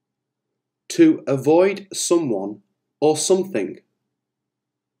 to avoid someone or something.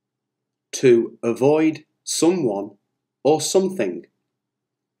 To avoid someone or something.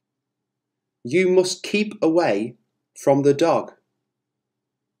 You must keep away from the dog.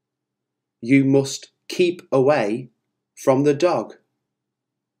 You must keep away from the dog.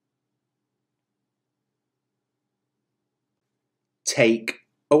 Take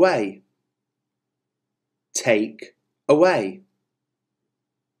away. Take away.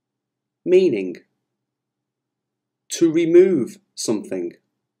 Meaning: to remove something.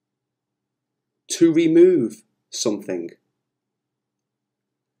 To remove something.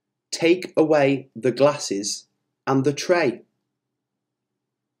 Take away the glasses and the tray.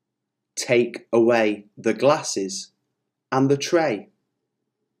 Take away the glasses and the tray.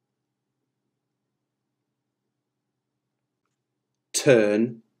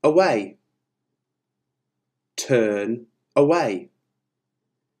 Turn away. Turn away.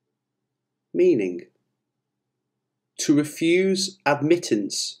 Meaning: to refuse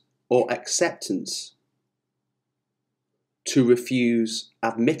admittance or acceptance. To refuse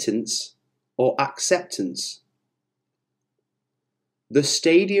admittance or acceptance. The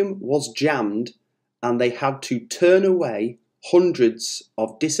stadium was jammed and they had to turn away hundreds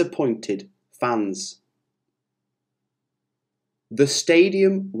of disappointed fans. The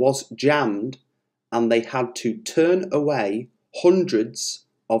stadium was jammed and they had to turn away hundreds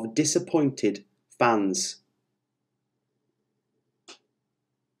of disappointed fans.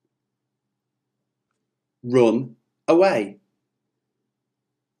 Run away.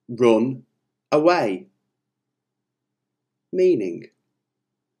 Run away. Meaning: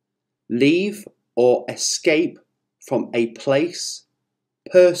 leave or escape from a place,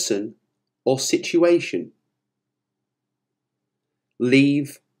 person, or situation.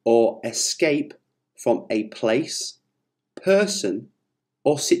 Leave or escape from a place, person,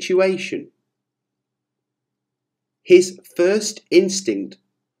 or situation. His first instinct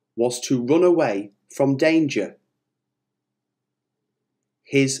was to run away from danger.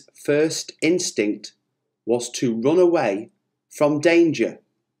 His first instinct was to run away from danger.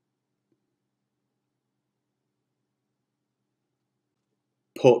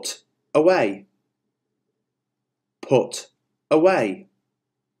 Put away. Put away.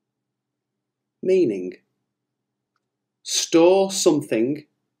 Meaning: store something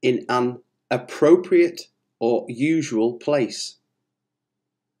in an appropriate or usual place.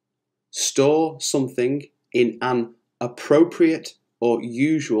 Store something in an appropriate or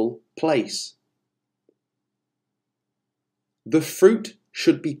usual place. The fruit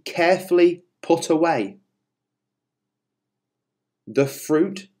should be carefully put away. The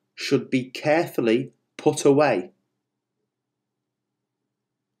fruit should be carefully put away.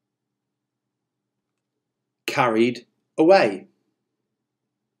 Carried away.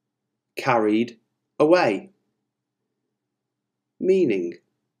 Carried away. Meaning: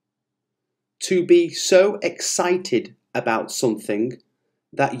 to be so excited about something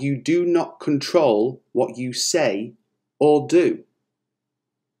that you do not control what you say or do.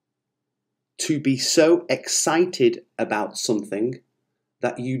 To be so excited about something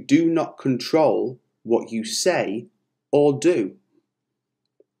that you do not control what you say or do.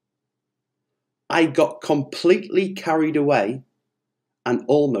 I got completely carried away and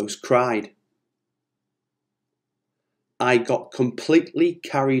almost cried. I got completely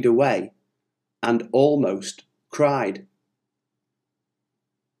carried away and almost cried.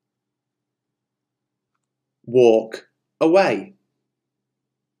 Walk away.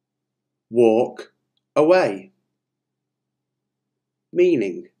 Walk away.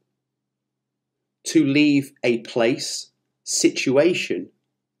 Meaning: to leave a place, situation,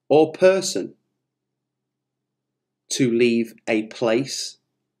 or person. To leave a place,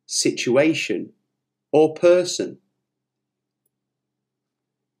 situation, or person.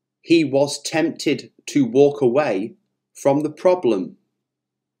 He was tempted to walk away from the problem.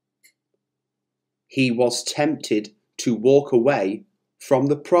 He was tempted to walk away from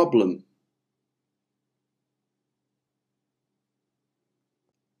the problem.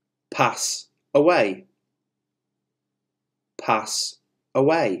 Pass away. Pass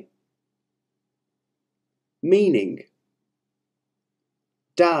away. Meaning: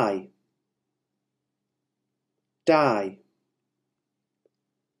 die. die.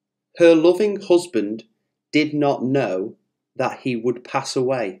 Her loving husband did not know that he would pass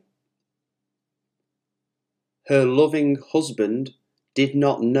away. Her loving husband did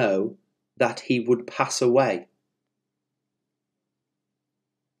not know that he would pass away.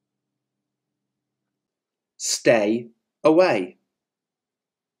 Stay away.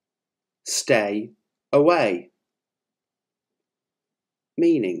 Stay away.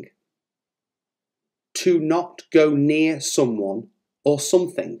 Meaning, to not go near someone or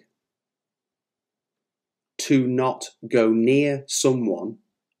something. To not go near someone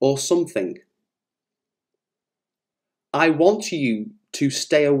or something. I want you to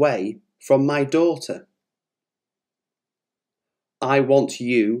stay away from my daughter. I want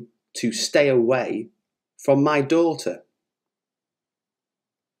you to stay away from my daughter.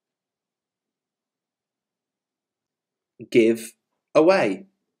 Give away.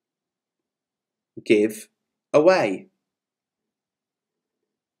 Give away.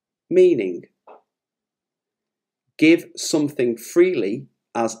 Meaning, give something freely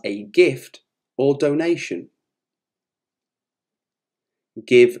as a gift or donation.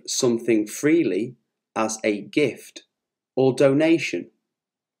 Give something freely as a gift or donation.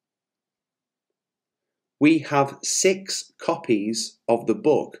 We have 6 copies of the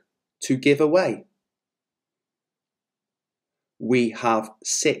book to give away. We have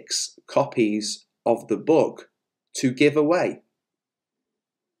 6 copies of the book to give away.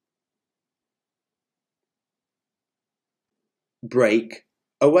 Break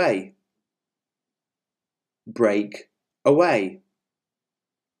away. Break away.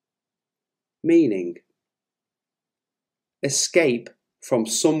 Meaning, escape from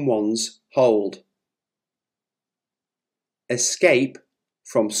someone's hold. Escape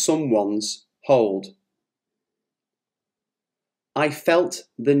from someone's hold. I felt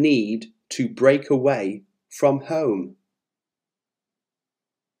the need to break away from home.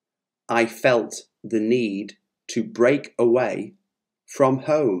 I felt the need to break away from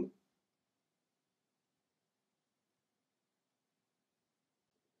home.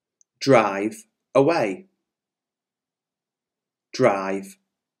 Drive away. Drive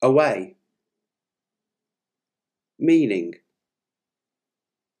away. Meaning,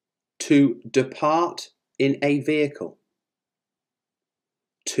 to depart in a vehicle.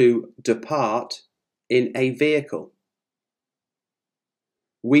 To depart in a vehicle.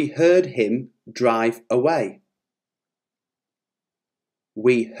 We heard him drive away.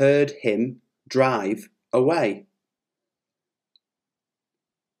 We heard him drive away.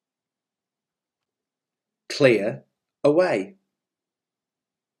 Clear away.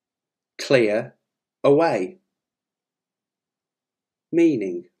 Clear away.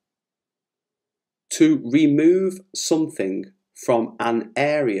 Meaning, to remove something from an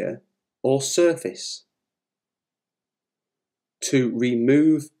area or surface. To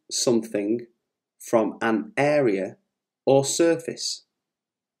remove something from an area or surface.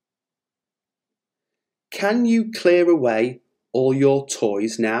 Can you clear away all your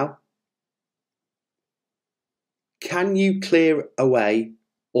toys now? Can you clear away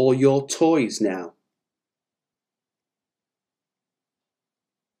all your toys now?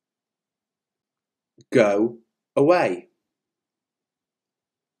 Go away.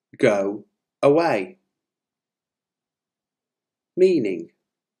 Go away. Meaning,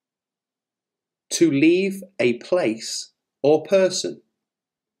 to leave a place or person.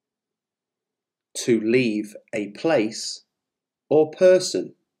 To leave a place or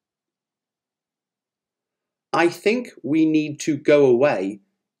person. I think we need to go away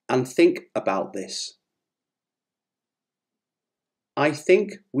and think about this. I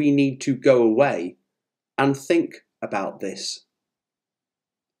think we need to go away and think about this.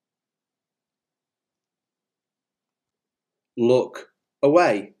 Look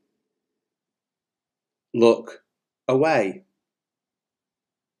away. Look away.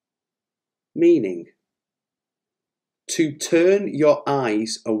 Meaning, to turn your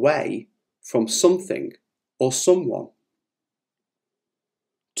eyes away from something or someone.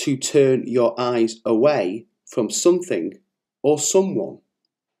 To turn your eyes away from something or someone.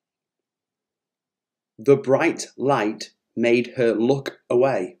 The bright light made her look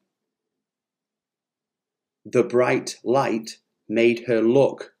away. The bright light made her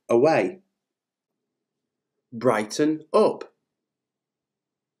look away. Brighten up.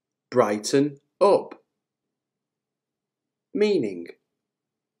 Brighten up. Meaning,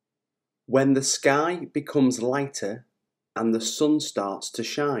 when the sky becomes lighter and the sun starts to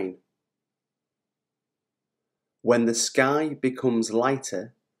shine. When the sky becomes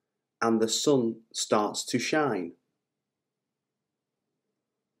lighter and the sun starts to shine.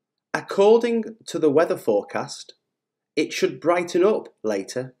 According to the weather forecast, it should brighten up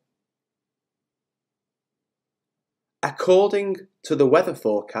later. According to the weather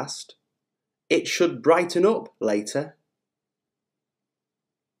forecast, it should brighten up later.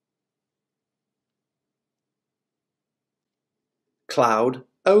 Cloud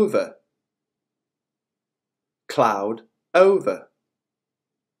over. Cloud over.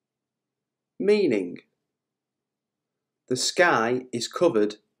 Meaning: the sky is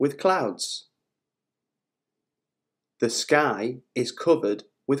covered with clouds. The sky is covered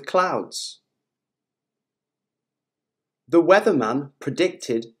with clouds. The weatherman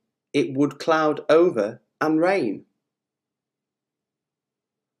predicted it would cloud over and rain.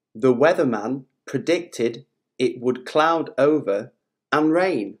 The weatherman predicted it would cloud over and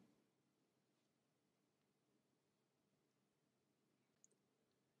rain.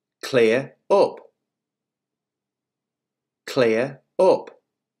 Clear up. Clear up.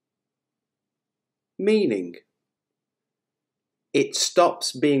 Meaning: it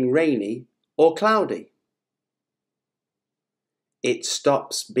stops being rainy or cloudy. It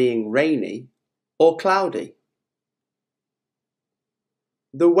stops being rainy or cloudy.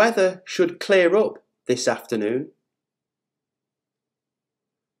 The weather should clear up this afternoon.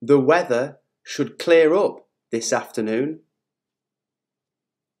 The weather should clear up this afternoon.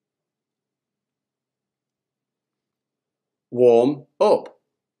 Warm up.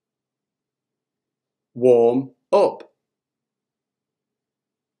 Warm up.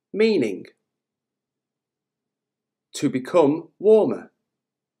 Meaning: to become warmer.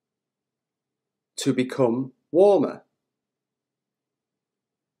 To become warmer.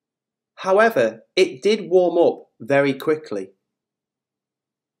 However, it did warm up very quickly.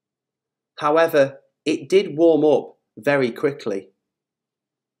 However, it did warm up very quickly.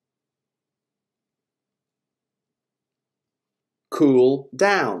 Cool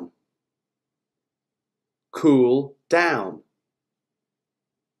down. Cool down.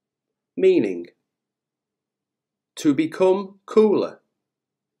 Meaning: to become cooler.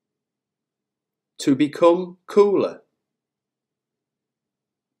 To become cooler.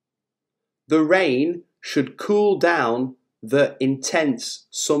 The rain should cool down the intense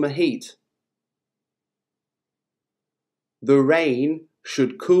summer heat. The rain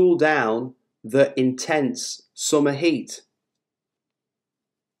should cool down the intense summer heat.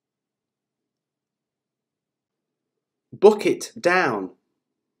 Bucket down.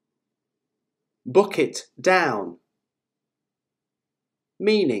 Bucket down.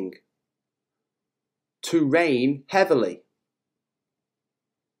 Meaning: to rain heavily.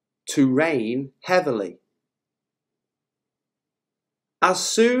 To rain heavily. As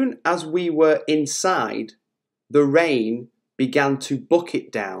soon as we were inside, the rain began to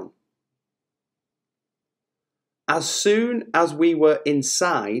bucket down. As soon as we were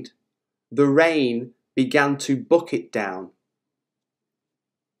inside, the rain began to bucket down.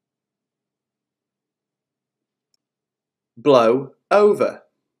 Blow over.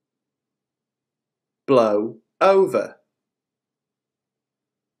 Blow over.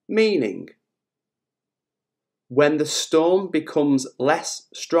 Meaning: when the storm becomes less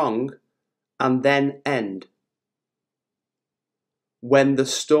strong and then end. When the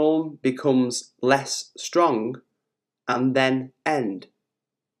storm becomes less strong and then end.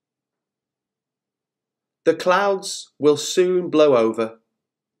 The clouds will soon blow over.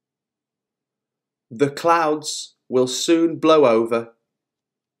 The clouds will soon blow over.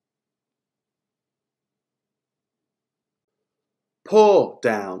 Pour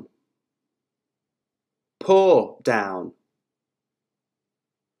down. Pour down.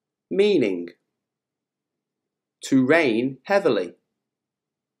 Meaning: to rain heavily.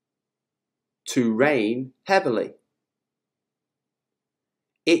 To rain heavily.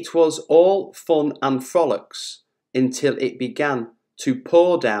 It was all fun and frolics until it began to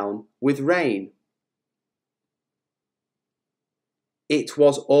pour down with rain. It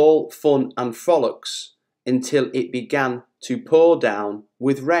was all fun and frolics until it began to pour down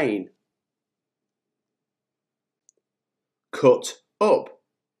with rain. Cut up.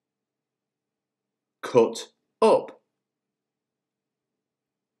 Cut up.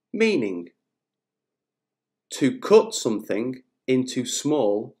 Meaning: to cut something into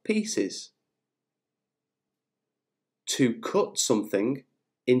small pieces. To cut something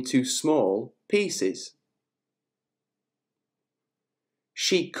into small pieces.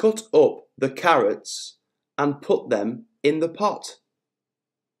 She cut up the carrots and put them in the pot.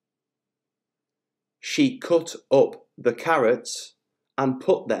 She cut up the carrots and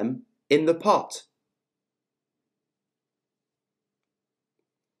put them in the pot.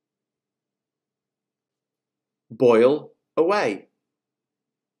 Boil away.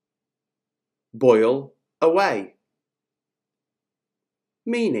 boil away.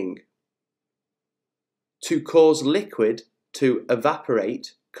 Meaning: to cause liquid to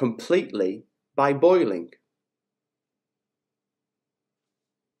evaporate completely by boiling.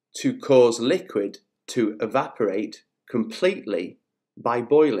 To cause liquid to evaporate completely by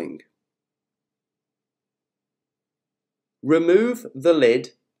boiling. Remove the lid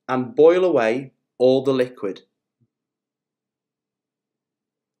and boil away all the liquid.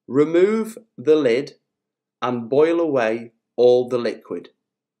 Remove the lid and boil away all the liquid.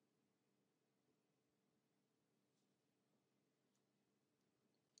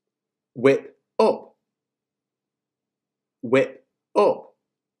 Whip up. Whip up.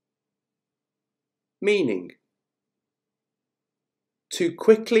 Meaning: to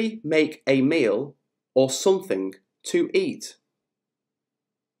quickly make a meal or something to eat.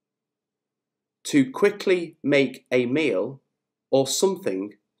 To quickly make a meal or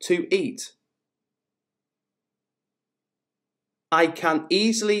something to eat. I can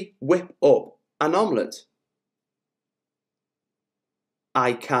easily whip up an omelette.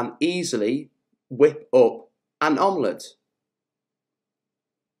 I can easily whip up an omelette.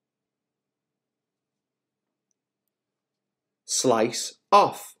 Slice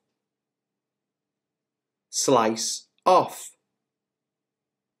off. Slice off.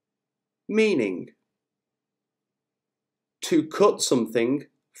 Meaning: to cut something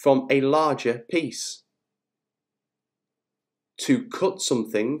from a larger piece. To cut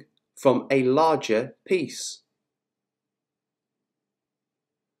something from a larger piece.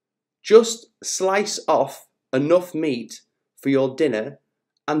 Just slice off enough meat for your dinner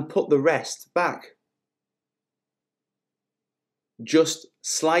and put the rest back. Just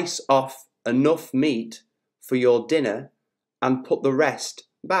slice off enough meat for your dinner and put the rest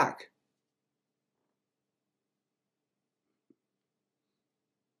back.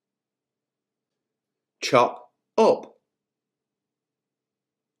 Chop up.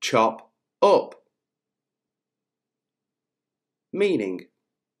 Chop up. Meaning: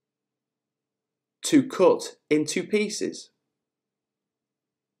 to cut into pieces.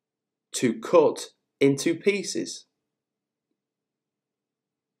 To cut into pieces.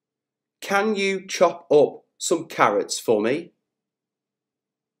 Can you chop up some carrots for me?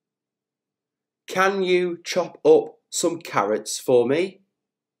 Can you chop up some carrots for me?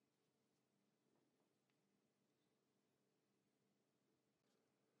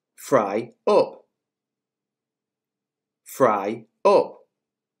 Fry up. Fry up.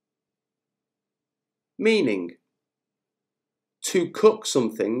 Meaning: to cook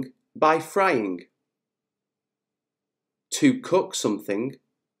something by frying. To cook something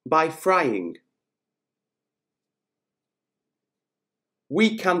by frying.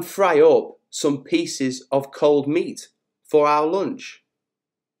 We can fry up some pieces of cold meat for our lunch.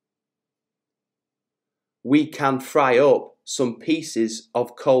 We can fry up some pieces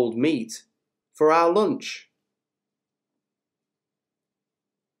of cold meat for our lunch.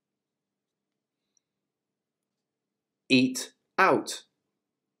 Eat out.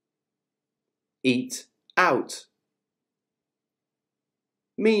 Eat out.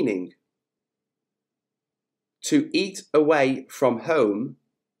 Meaning: to eat away from home,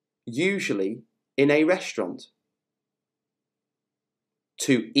 usually in a restaurant.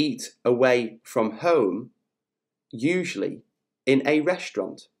 To eat away from home, usually in a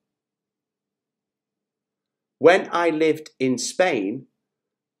restaurant. When I lived in Spain,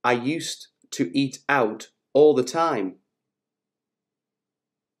 I used to eat out all the time.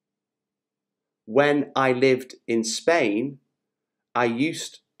 When I lived in Spain, I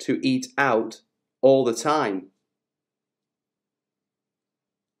used to eat out all the time.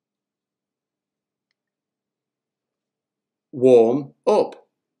 Warm up.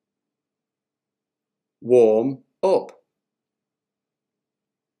 Warm up.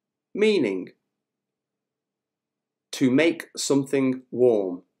 Meaning: to make something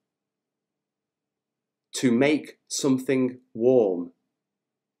warm. To make something warm.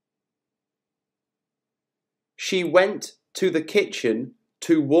 She went to the kitchen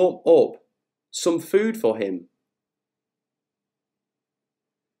to warm up some food for him.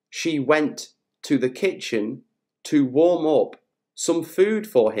 She went to the kitchen to warm up some food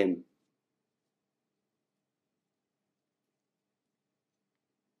for him.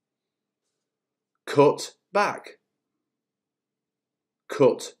 Cut back.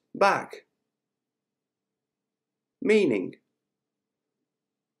 Cut back. Meaning: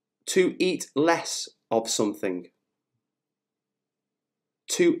 to eat less of something.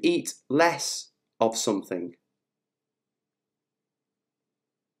 To eat less of something.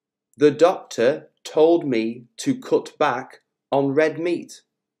 The doctor told me to cut back on red meat.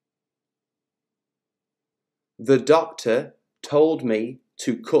 The doctor told me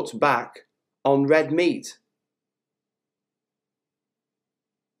to cut back on red meat.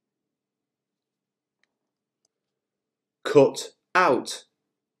 Cut out.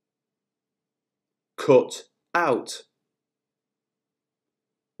 Cut out.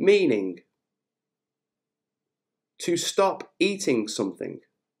 Meaning: to stop eating something.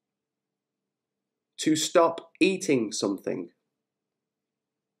 To stop eating something.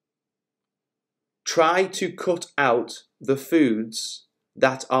 Try to cut out the foods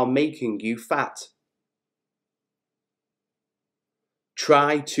that are making you fat.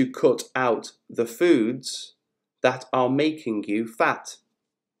 Try to cut out the foods that are making you fat.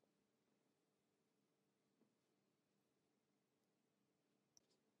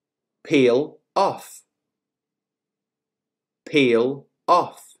 Peel off. Peel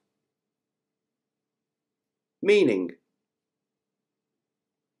off. Meaning: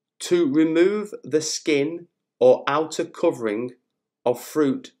 to remove the skin or outer covering of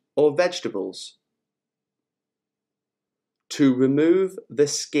fruit or vegetables. To remove the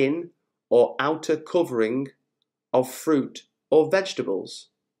skin or outer covering of fruit or vegetables.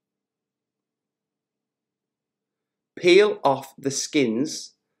 Peel off the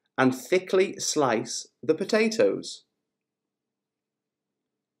skins and thickly slice the potatoes.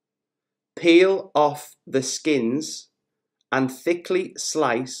 Peel off the skins and thickly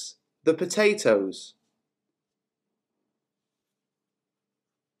slice the potatoes.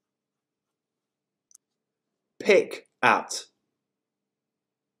 Pick at.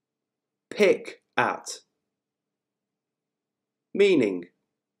 Pick at. Meaning: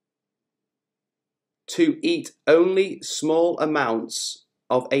 to eat only small amounts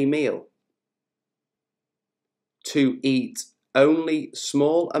of a meal. To eat only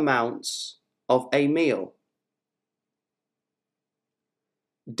small amounts of a meal.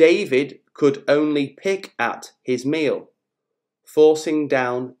 David could only pick at his meal, forcing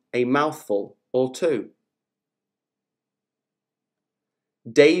down a mouthful or two.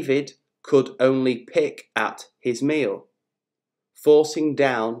 David could only pick at his meal, forcing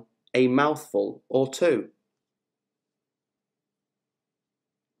down a mouthful or two.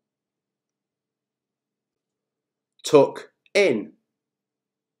 Tuck in.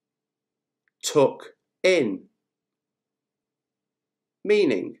 Tuck in.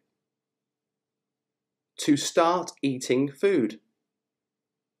 Meaning: to start eating food.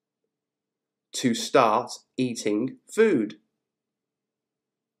 To start eating food.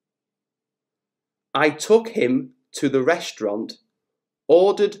 I took him to the restaurant,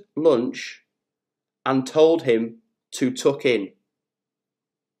 ordered lunch, and told him to tuck in.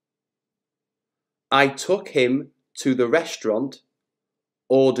 I took him to the restaurant,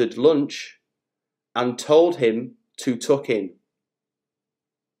 ordered lunch, and told him to tuck in.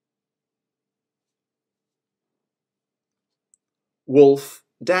 Wolf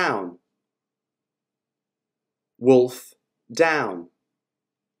down. Wolf down.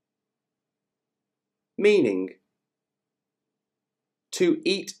 Meaning: to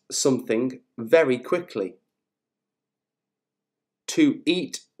eat something very quickly. To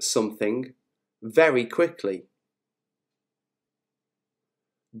eat something very quickly.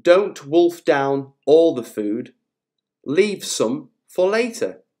 Don't wolf down all the food. Leave some for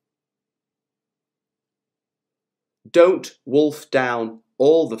later. Don't wolf down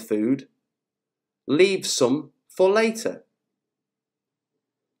all the food. Leave some for later.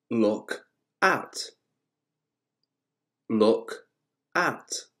 Look at. Look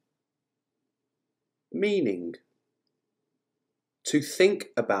at. Meaning: to think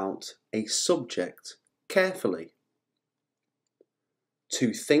about a subject carefully.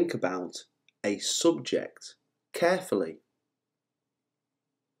 To think about a subject carefully.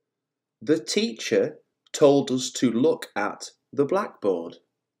 The teacher told us to look at the blackboard.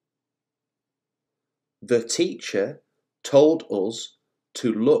 The teacher told us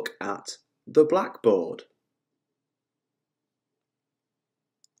to look at the blackboard.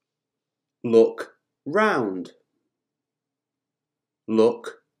 Look round.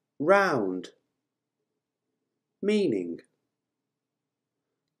 Look round. Meaning: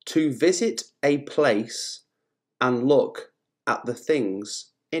 to visit a place and look at the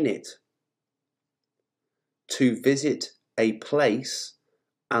things in it. To visit a place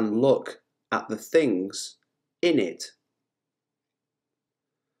and look at the things in it.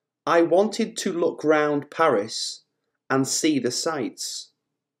 I wanted to look round Paris and see the sights.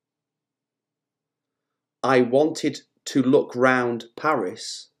 I wanted to look round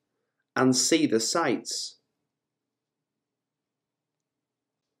Paris and see the sights.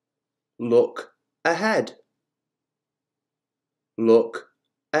 Look ahead. Look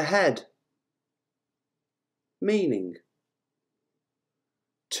ahead. meaning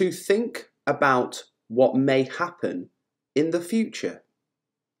to think about what may happen in the future.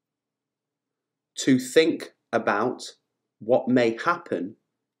 To think about what may happen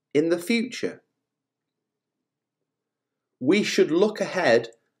in the future. We should look ahead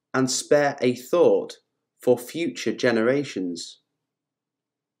and spare a thought for future generations.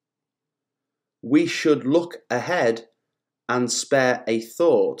 We should look ahead and spare a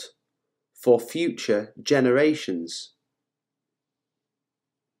thought for future generations.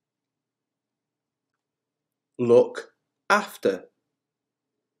 Look after.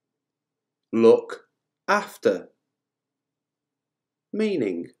 Look after.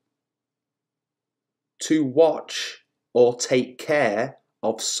 Meaning to watch or take care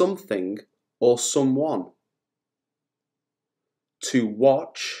of something or someone. To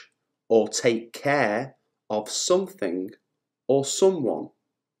watch or take care of something or someone.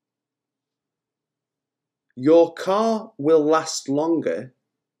 Your car will last longer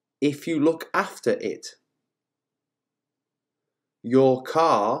if you look after it. Your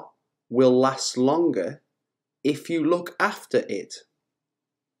car will last longer if you look after it.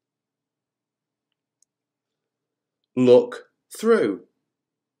 Look through.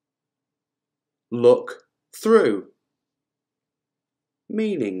 Look through.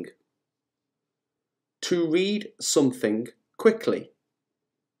 Meaning to read something quickly.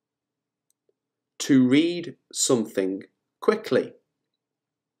 To read something quickly.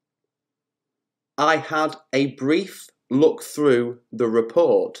 I had a brief look through the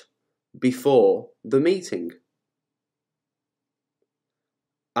report before the meeting.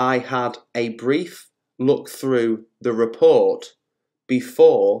 I had a brief look through the report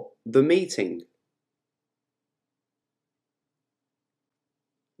before the meeting.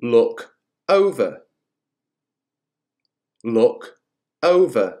 Look over. Look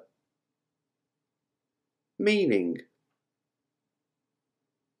over. Meaning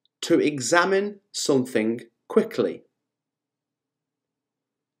to examine something quickly.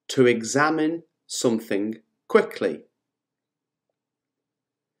 To examine something quickly.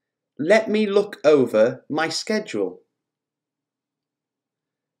 Let me look over my schedule.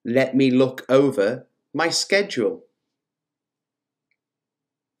 Let me look over my schedule.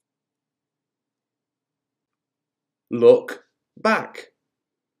 Look back.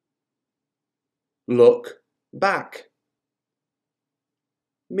 Look back.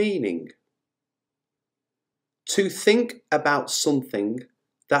 Meaning to think about something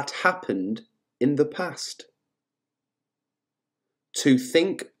that happened in the past. To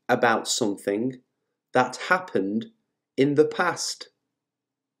think about something that happened in the past.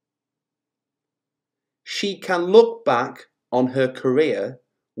 She can look back on her career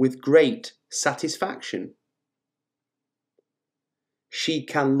with great satisfaction. She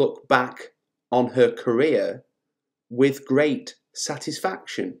can look back on her career with great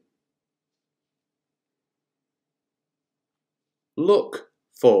satisfaction. Look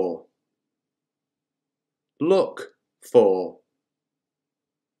for. Look for.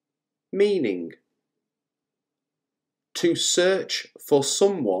 Meaning to search for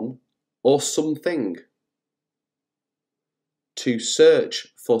someone or something. To search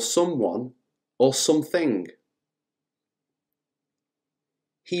for someone or something.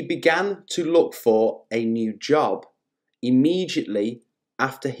 He began to look for a new job immediately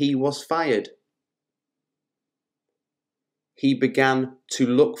after he was fired. He began to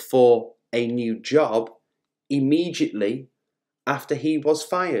look for a new job immediately after he was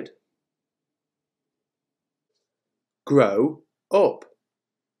fired. Grow up.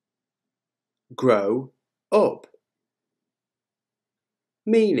 Grow up.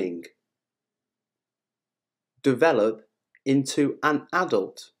 Meaning develop into an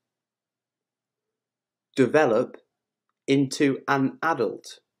adult. Develop into an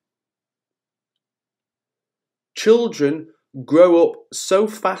adult. Children grow up so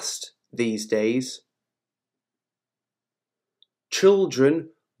fast these days. Children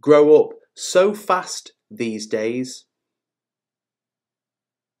grow up so fast these days.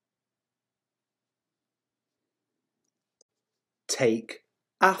 Take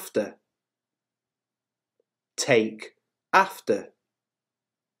after. Take after.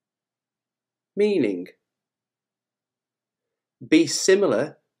 Meaning be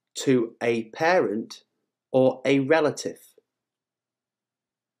similar to a parent or a relative.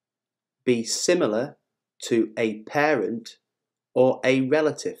 Be similar to a parent or a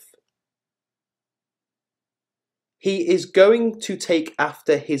relative. He is going to take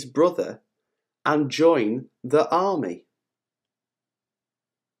after his brother and join the army.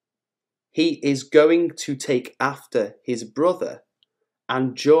 He is going to take after his brother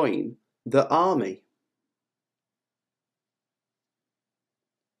and join the army.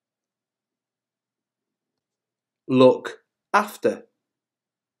 Look after.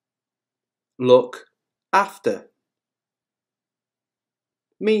 Look after.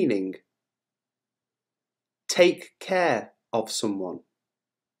 Meaning, take care of someone.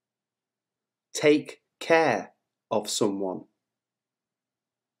 Take care of someone.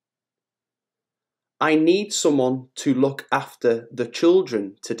 I need someone to look after the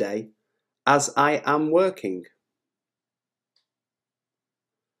children today as I am working.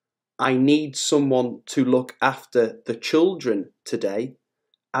 I need someone to look after the children today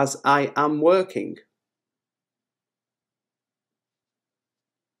as I am working.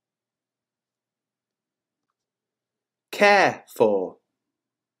 Care for.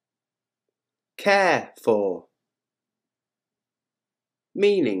 Care for.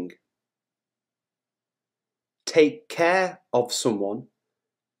 Meaning, take care of someone,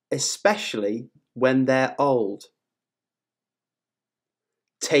 especially when they're old.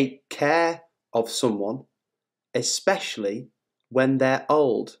 Take care of someone, especially when they're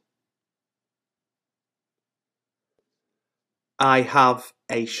old. I have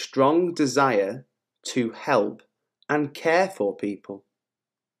a strong desire to help and care for people.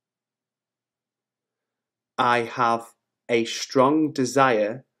 I have a strong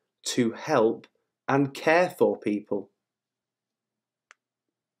desire to help and care for people.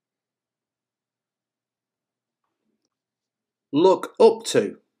 Look up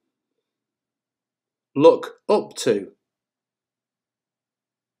to. Look up to.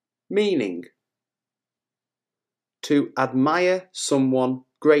 Meaning, to admire someone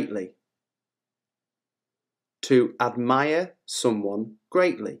greatly. To admire someone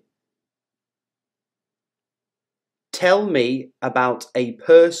greatly. Tell me about a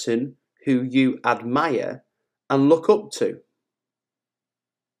person who you admire and look up to.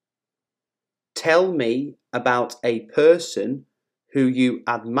 Tell me about a person who you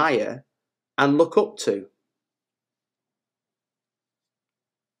admire and look up to.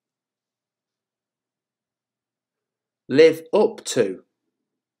 Live up to.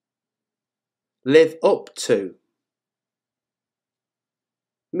 Live up to.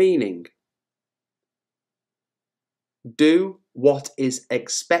 Meaning, do what is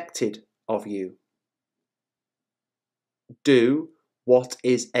expected of you. Do what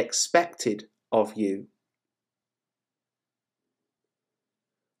is expected of you.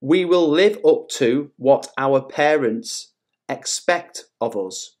 We will live up to what our parents expect of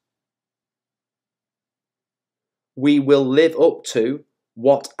us. We will live up to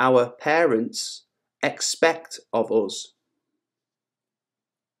what our parents expect of us.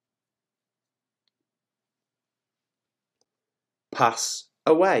 Pass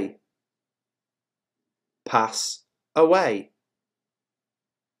away. Pass away.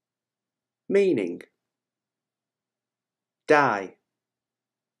 Meaning, die.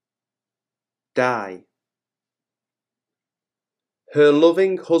 Die. Her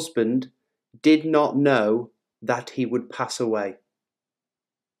loving husband did not know that he would pass away.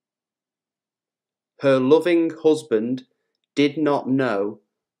 Her loving husband did not know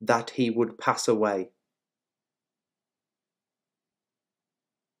that he would pass away.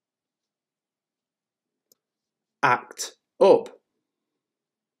 Act up.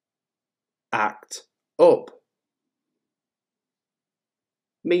 Act up.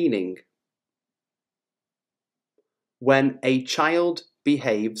 Meaning, when a child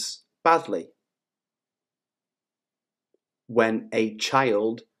behaves badly. When a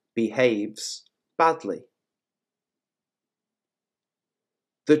child behaves badly.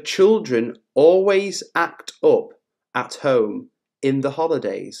 The children always act up at home in the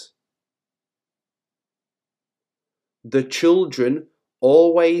holidays. The children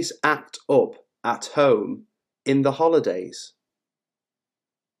always act up at home in the holidays.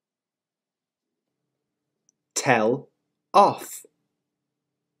 Tell off.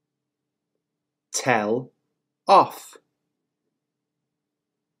 Tell off.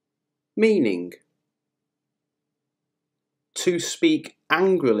 Meaning, to speak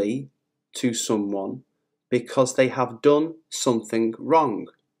angrily to someone because they have done something wrong.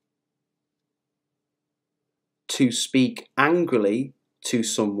 To speak angrily to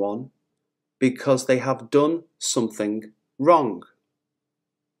someone because they have done something wrong.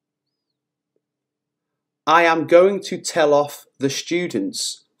 I am going to tell off the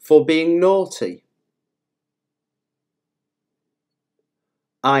students for being naughty.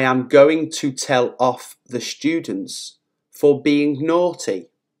 I am going to tell off the students for being naughty.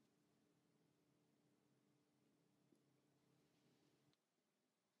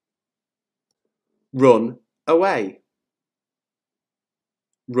 Run away.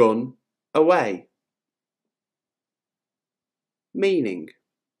 Run away. Meaning,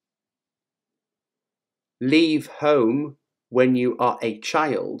 Leave home when you are a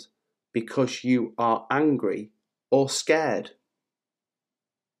child because you are angry or scared.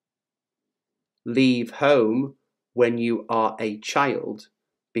 Leave home when you are a child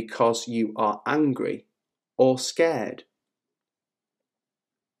because you are angry or scared.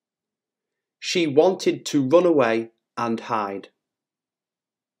 She wanted to run away and hide.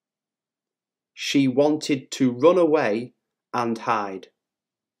 She wanted to run away and hide.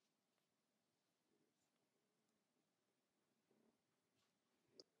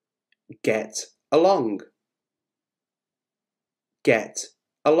 Get along. Get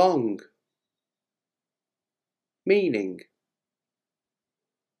along. Meaning,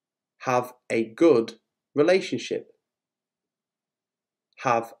 have a good relationship.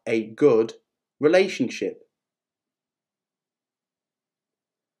 Have a good relationship.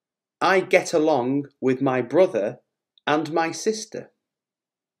 I get along with my brother and my sister.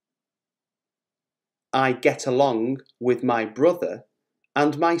 I get along with my brother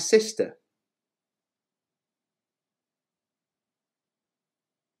and my sister.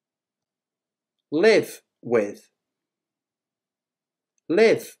 Live with.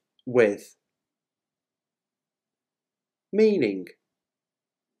 Live with. Meaning,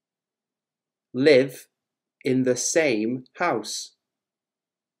 live in the same house.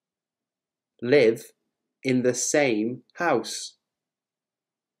 Live in the same house.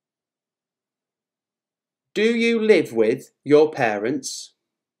 Do you live with your parents?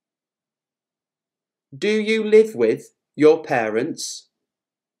 Do you live with your parents?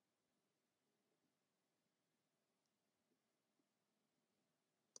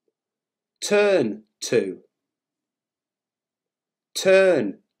 Turn to.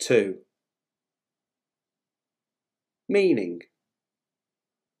 Turn to. Meaning,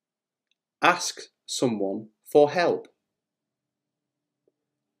 ask someone for help.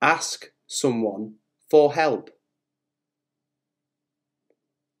 Ask someone for help.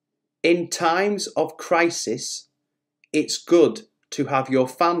 In times of crisis, it's good to have your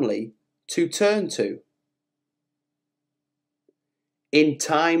family to turn to. In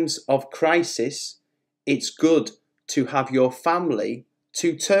times of crisis, it's good to have your family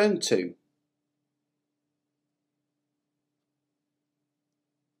to turn to.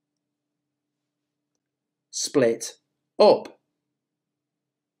 Split up.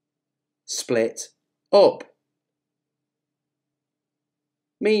 Split up.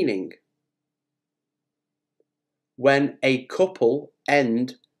 Meaning, when a couple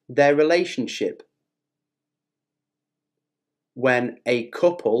end their relationship. When a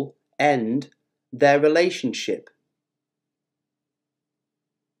couple end their relationship.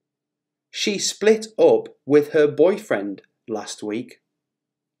 She split up with her boyfriend last week.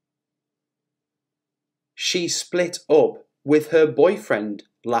 She split up with her boyfriend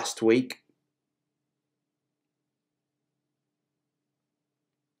last week.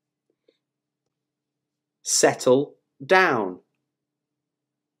 Settle down.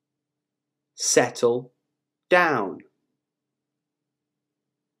 Settle down.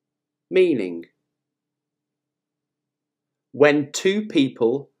 Meaning, when two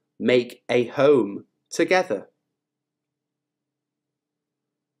people make a home together.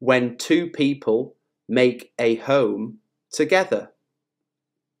 When two people make a home together.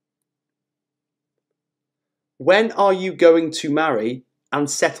 When are you going to marry and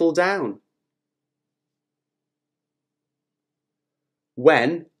settle down?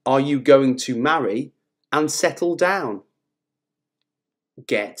 When are you going to marry and settle down?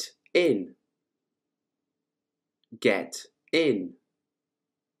 Get in. Get in.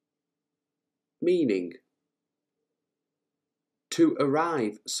 Meaning, to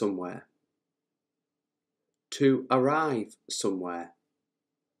arrive somewhere. To arrive somewhere.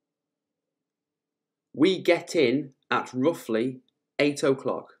 We get in at roughly 8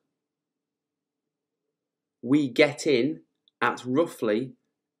 o'clock. We get in at roughly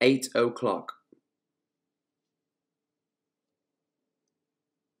 8 o'clock.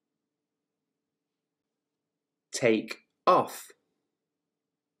 Take off.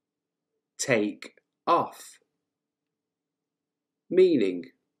 Take off. Meaning,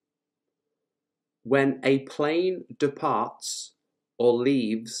 when a plane departs or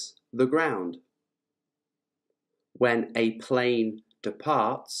leaves the ground. When a plane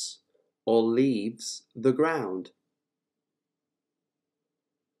departs or leaves the ground.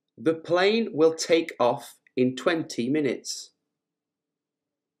 The plane will take off in 20 minutes.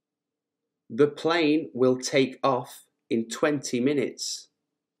 The plane will take off in 20 minutes.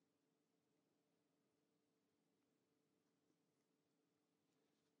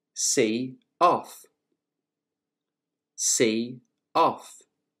 See off. See off.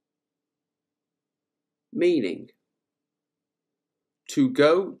 Meaning: to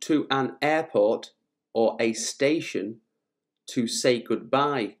go to an airport or a station to say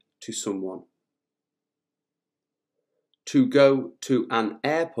goodbye to someone. To go to an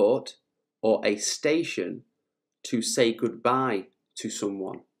airport or a station to say goodbye to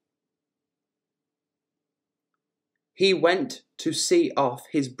someone. He went to see off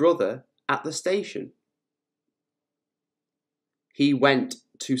his brother at the station. He went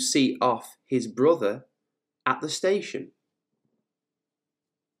to see off his brother at the station.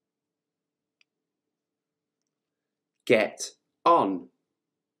 Get on.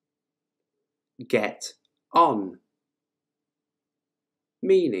 Get on.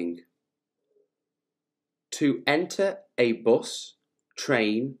 Meaning: to enter a bus,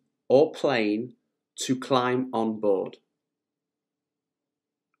 train, or plane to climb on board.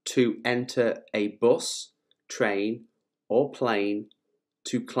 To enter a bus, train, or plane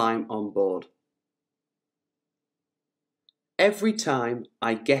to climb on board. Every time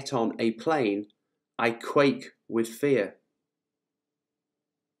I get on a plane, I quake with fear.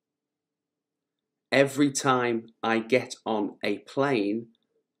 Every time I get on a plane,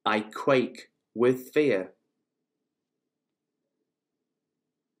 I quake with fear.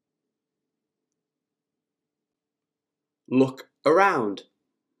 Look around.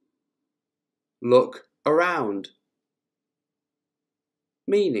 Look around.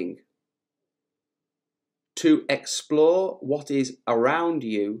 Meaning: to explore what is around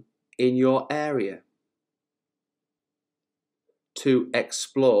you in your area. To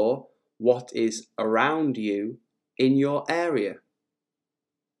explore what is around you in your area.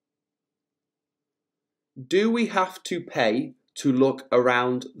 Do we have to pay to look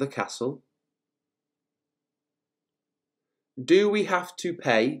around the castle? Do we have to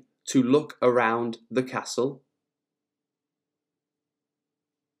pay to look around the castle?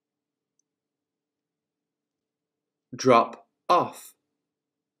 Drop off.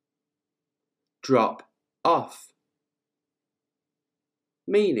 Drop off.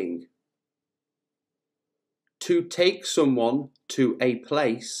 Meaning: to take someone to a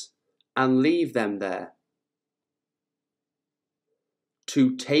place and leave them there.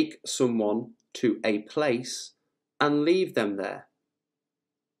 To take someone to a place and leave them there.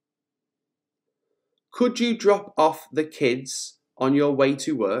 Could you drop off the kids on your way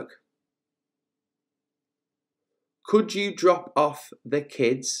to work? Could you drop off the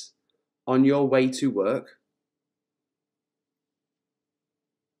kids on your way to work?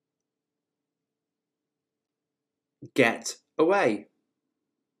 Get away.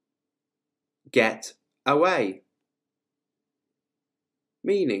 Get away.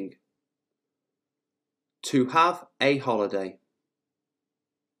 Meaning: to have a holiday.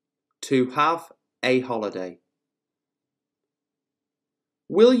 To have a holiday.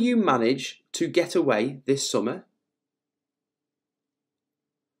 Will you manage to get away this summer?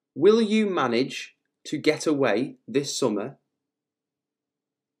 Will you manage to get away this summer?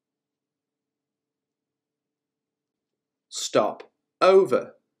 Stop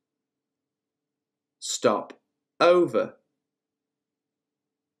over. Stop over.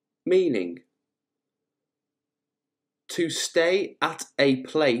 Meaning: to stay at a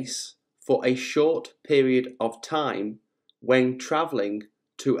place for a short period of time when travelling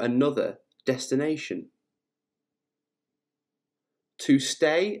to another destination. To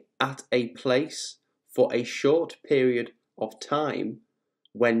stay at a place for a short period of time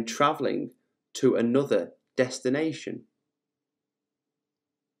when travelling to another destination.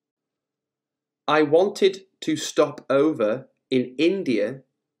 I wanted to stop over in India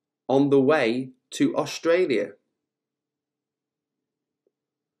on the way to Australia.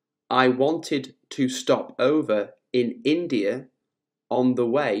 I wanted to stop over in India on the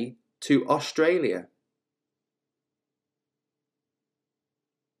way to Australia.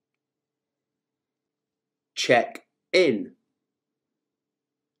 Check in.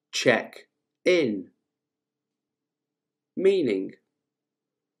 Check in. Meaning: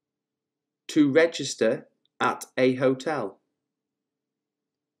 to register at a hotel.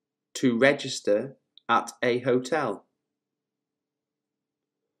 To register at a hotel.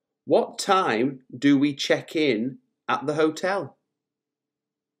 What time do we check in at the hotel?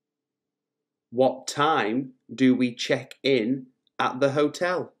 What time do we check in at the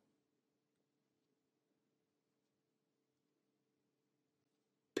hotel?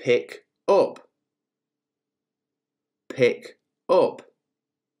 Pick up. Pick up.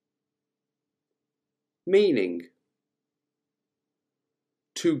 Meaning: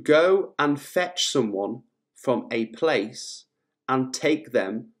 to go and fetch someone from a place and take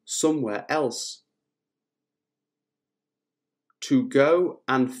them somewhere else. To go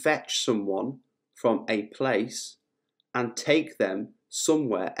and fetch someone from a place and take them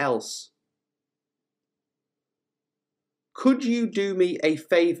somewhere else. Could you do me a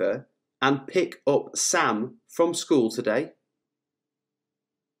favour and pick up Sam from school today?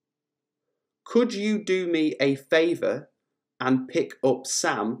 Could you do me a favour and pick up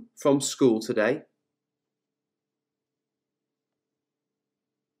Sam from school today?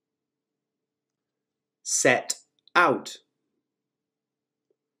 Set out.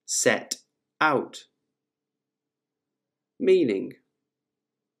 Set out. Meaning,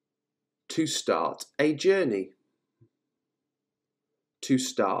 to start a journey. To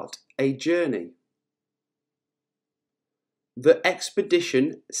start a journey. The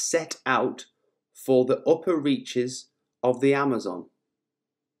expedition set out for the upper reaches of the Amazon.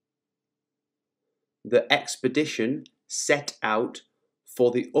 The expedition set out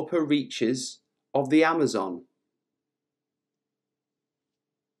for the upper reaches of the Amazon.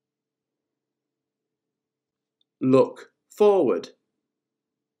 Look forward.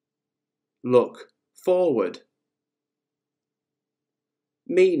 Look forward.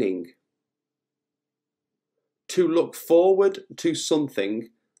 Meaning, to look forward to something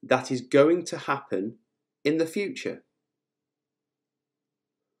that is going to happen in the future.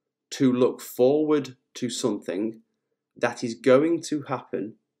 To look forward to something that is going to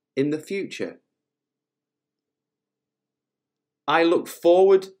happen in the future. I look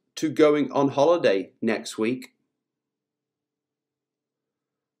forward to going on holiday next week.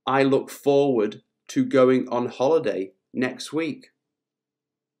 I look forward to going on holiday next week.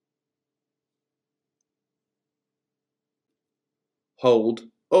 Hold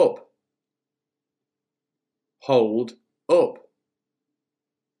up. Hold up.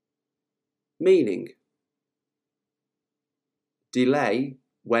 Meaning, delay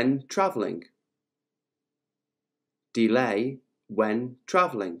when travelling. Delay when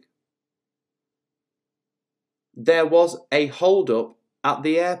travelling. There was a hold-up at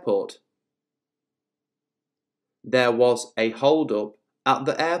the airport. There was a hold-up at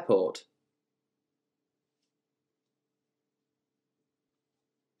the airport.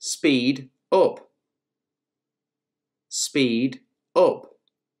 Speed up. Speed up.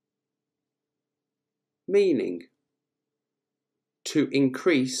 Meaning, to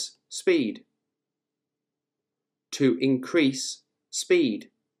increase speed. To increase speed.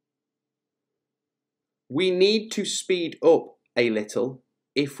 We need to speed up a little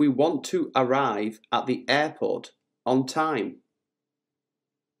if we want to arrive at the airport on time.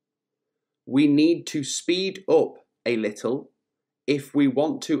 We need to speed up a little if we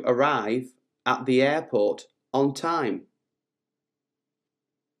want to arrive at the airport on time.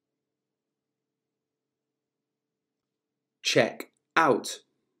 Check out.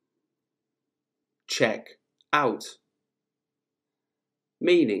 Check out.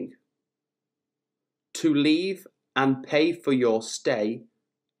 Meaning, to leave and pay for your stay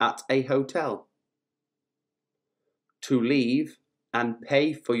at a hotel. To leave and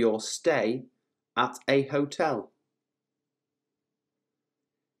pay for your stay at a hotel.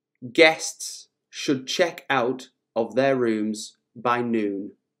 Guests should check out of their rooms by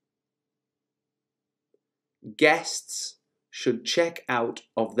noon. Guests should check out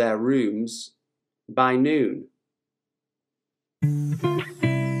of their rooms by noon.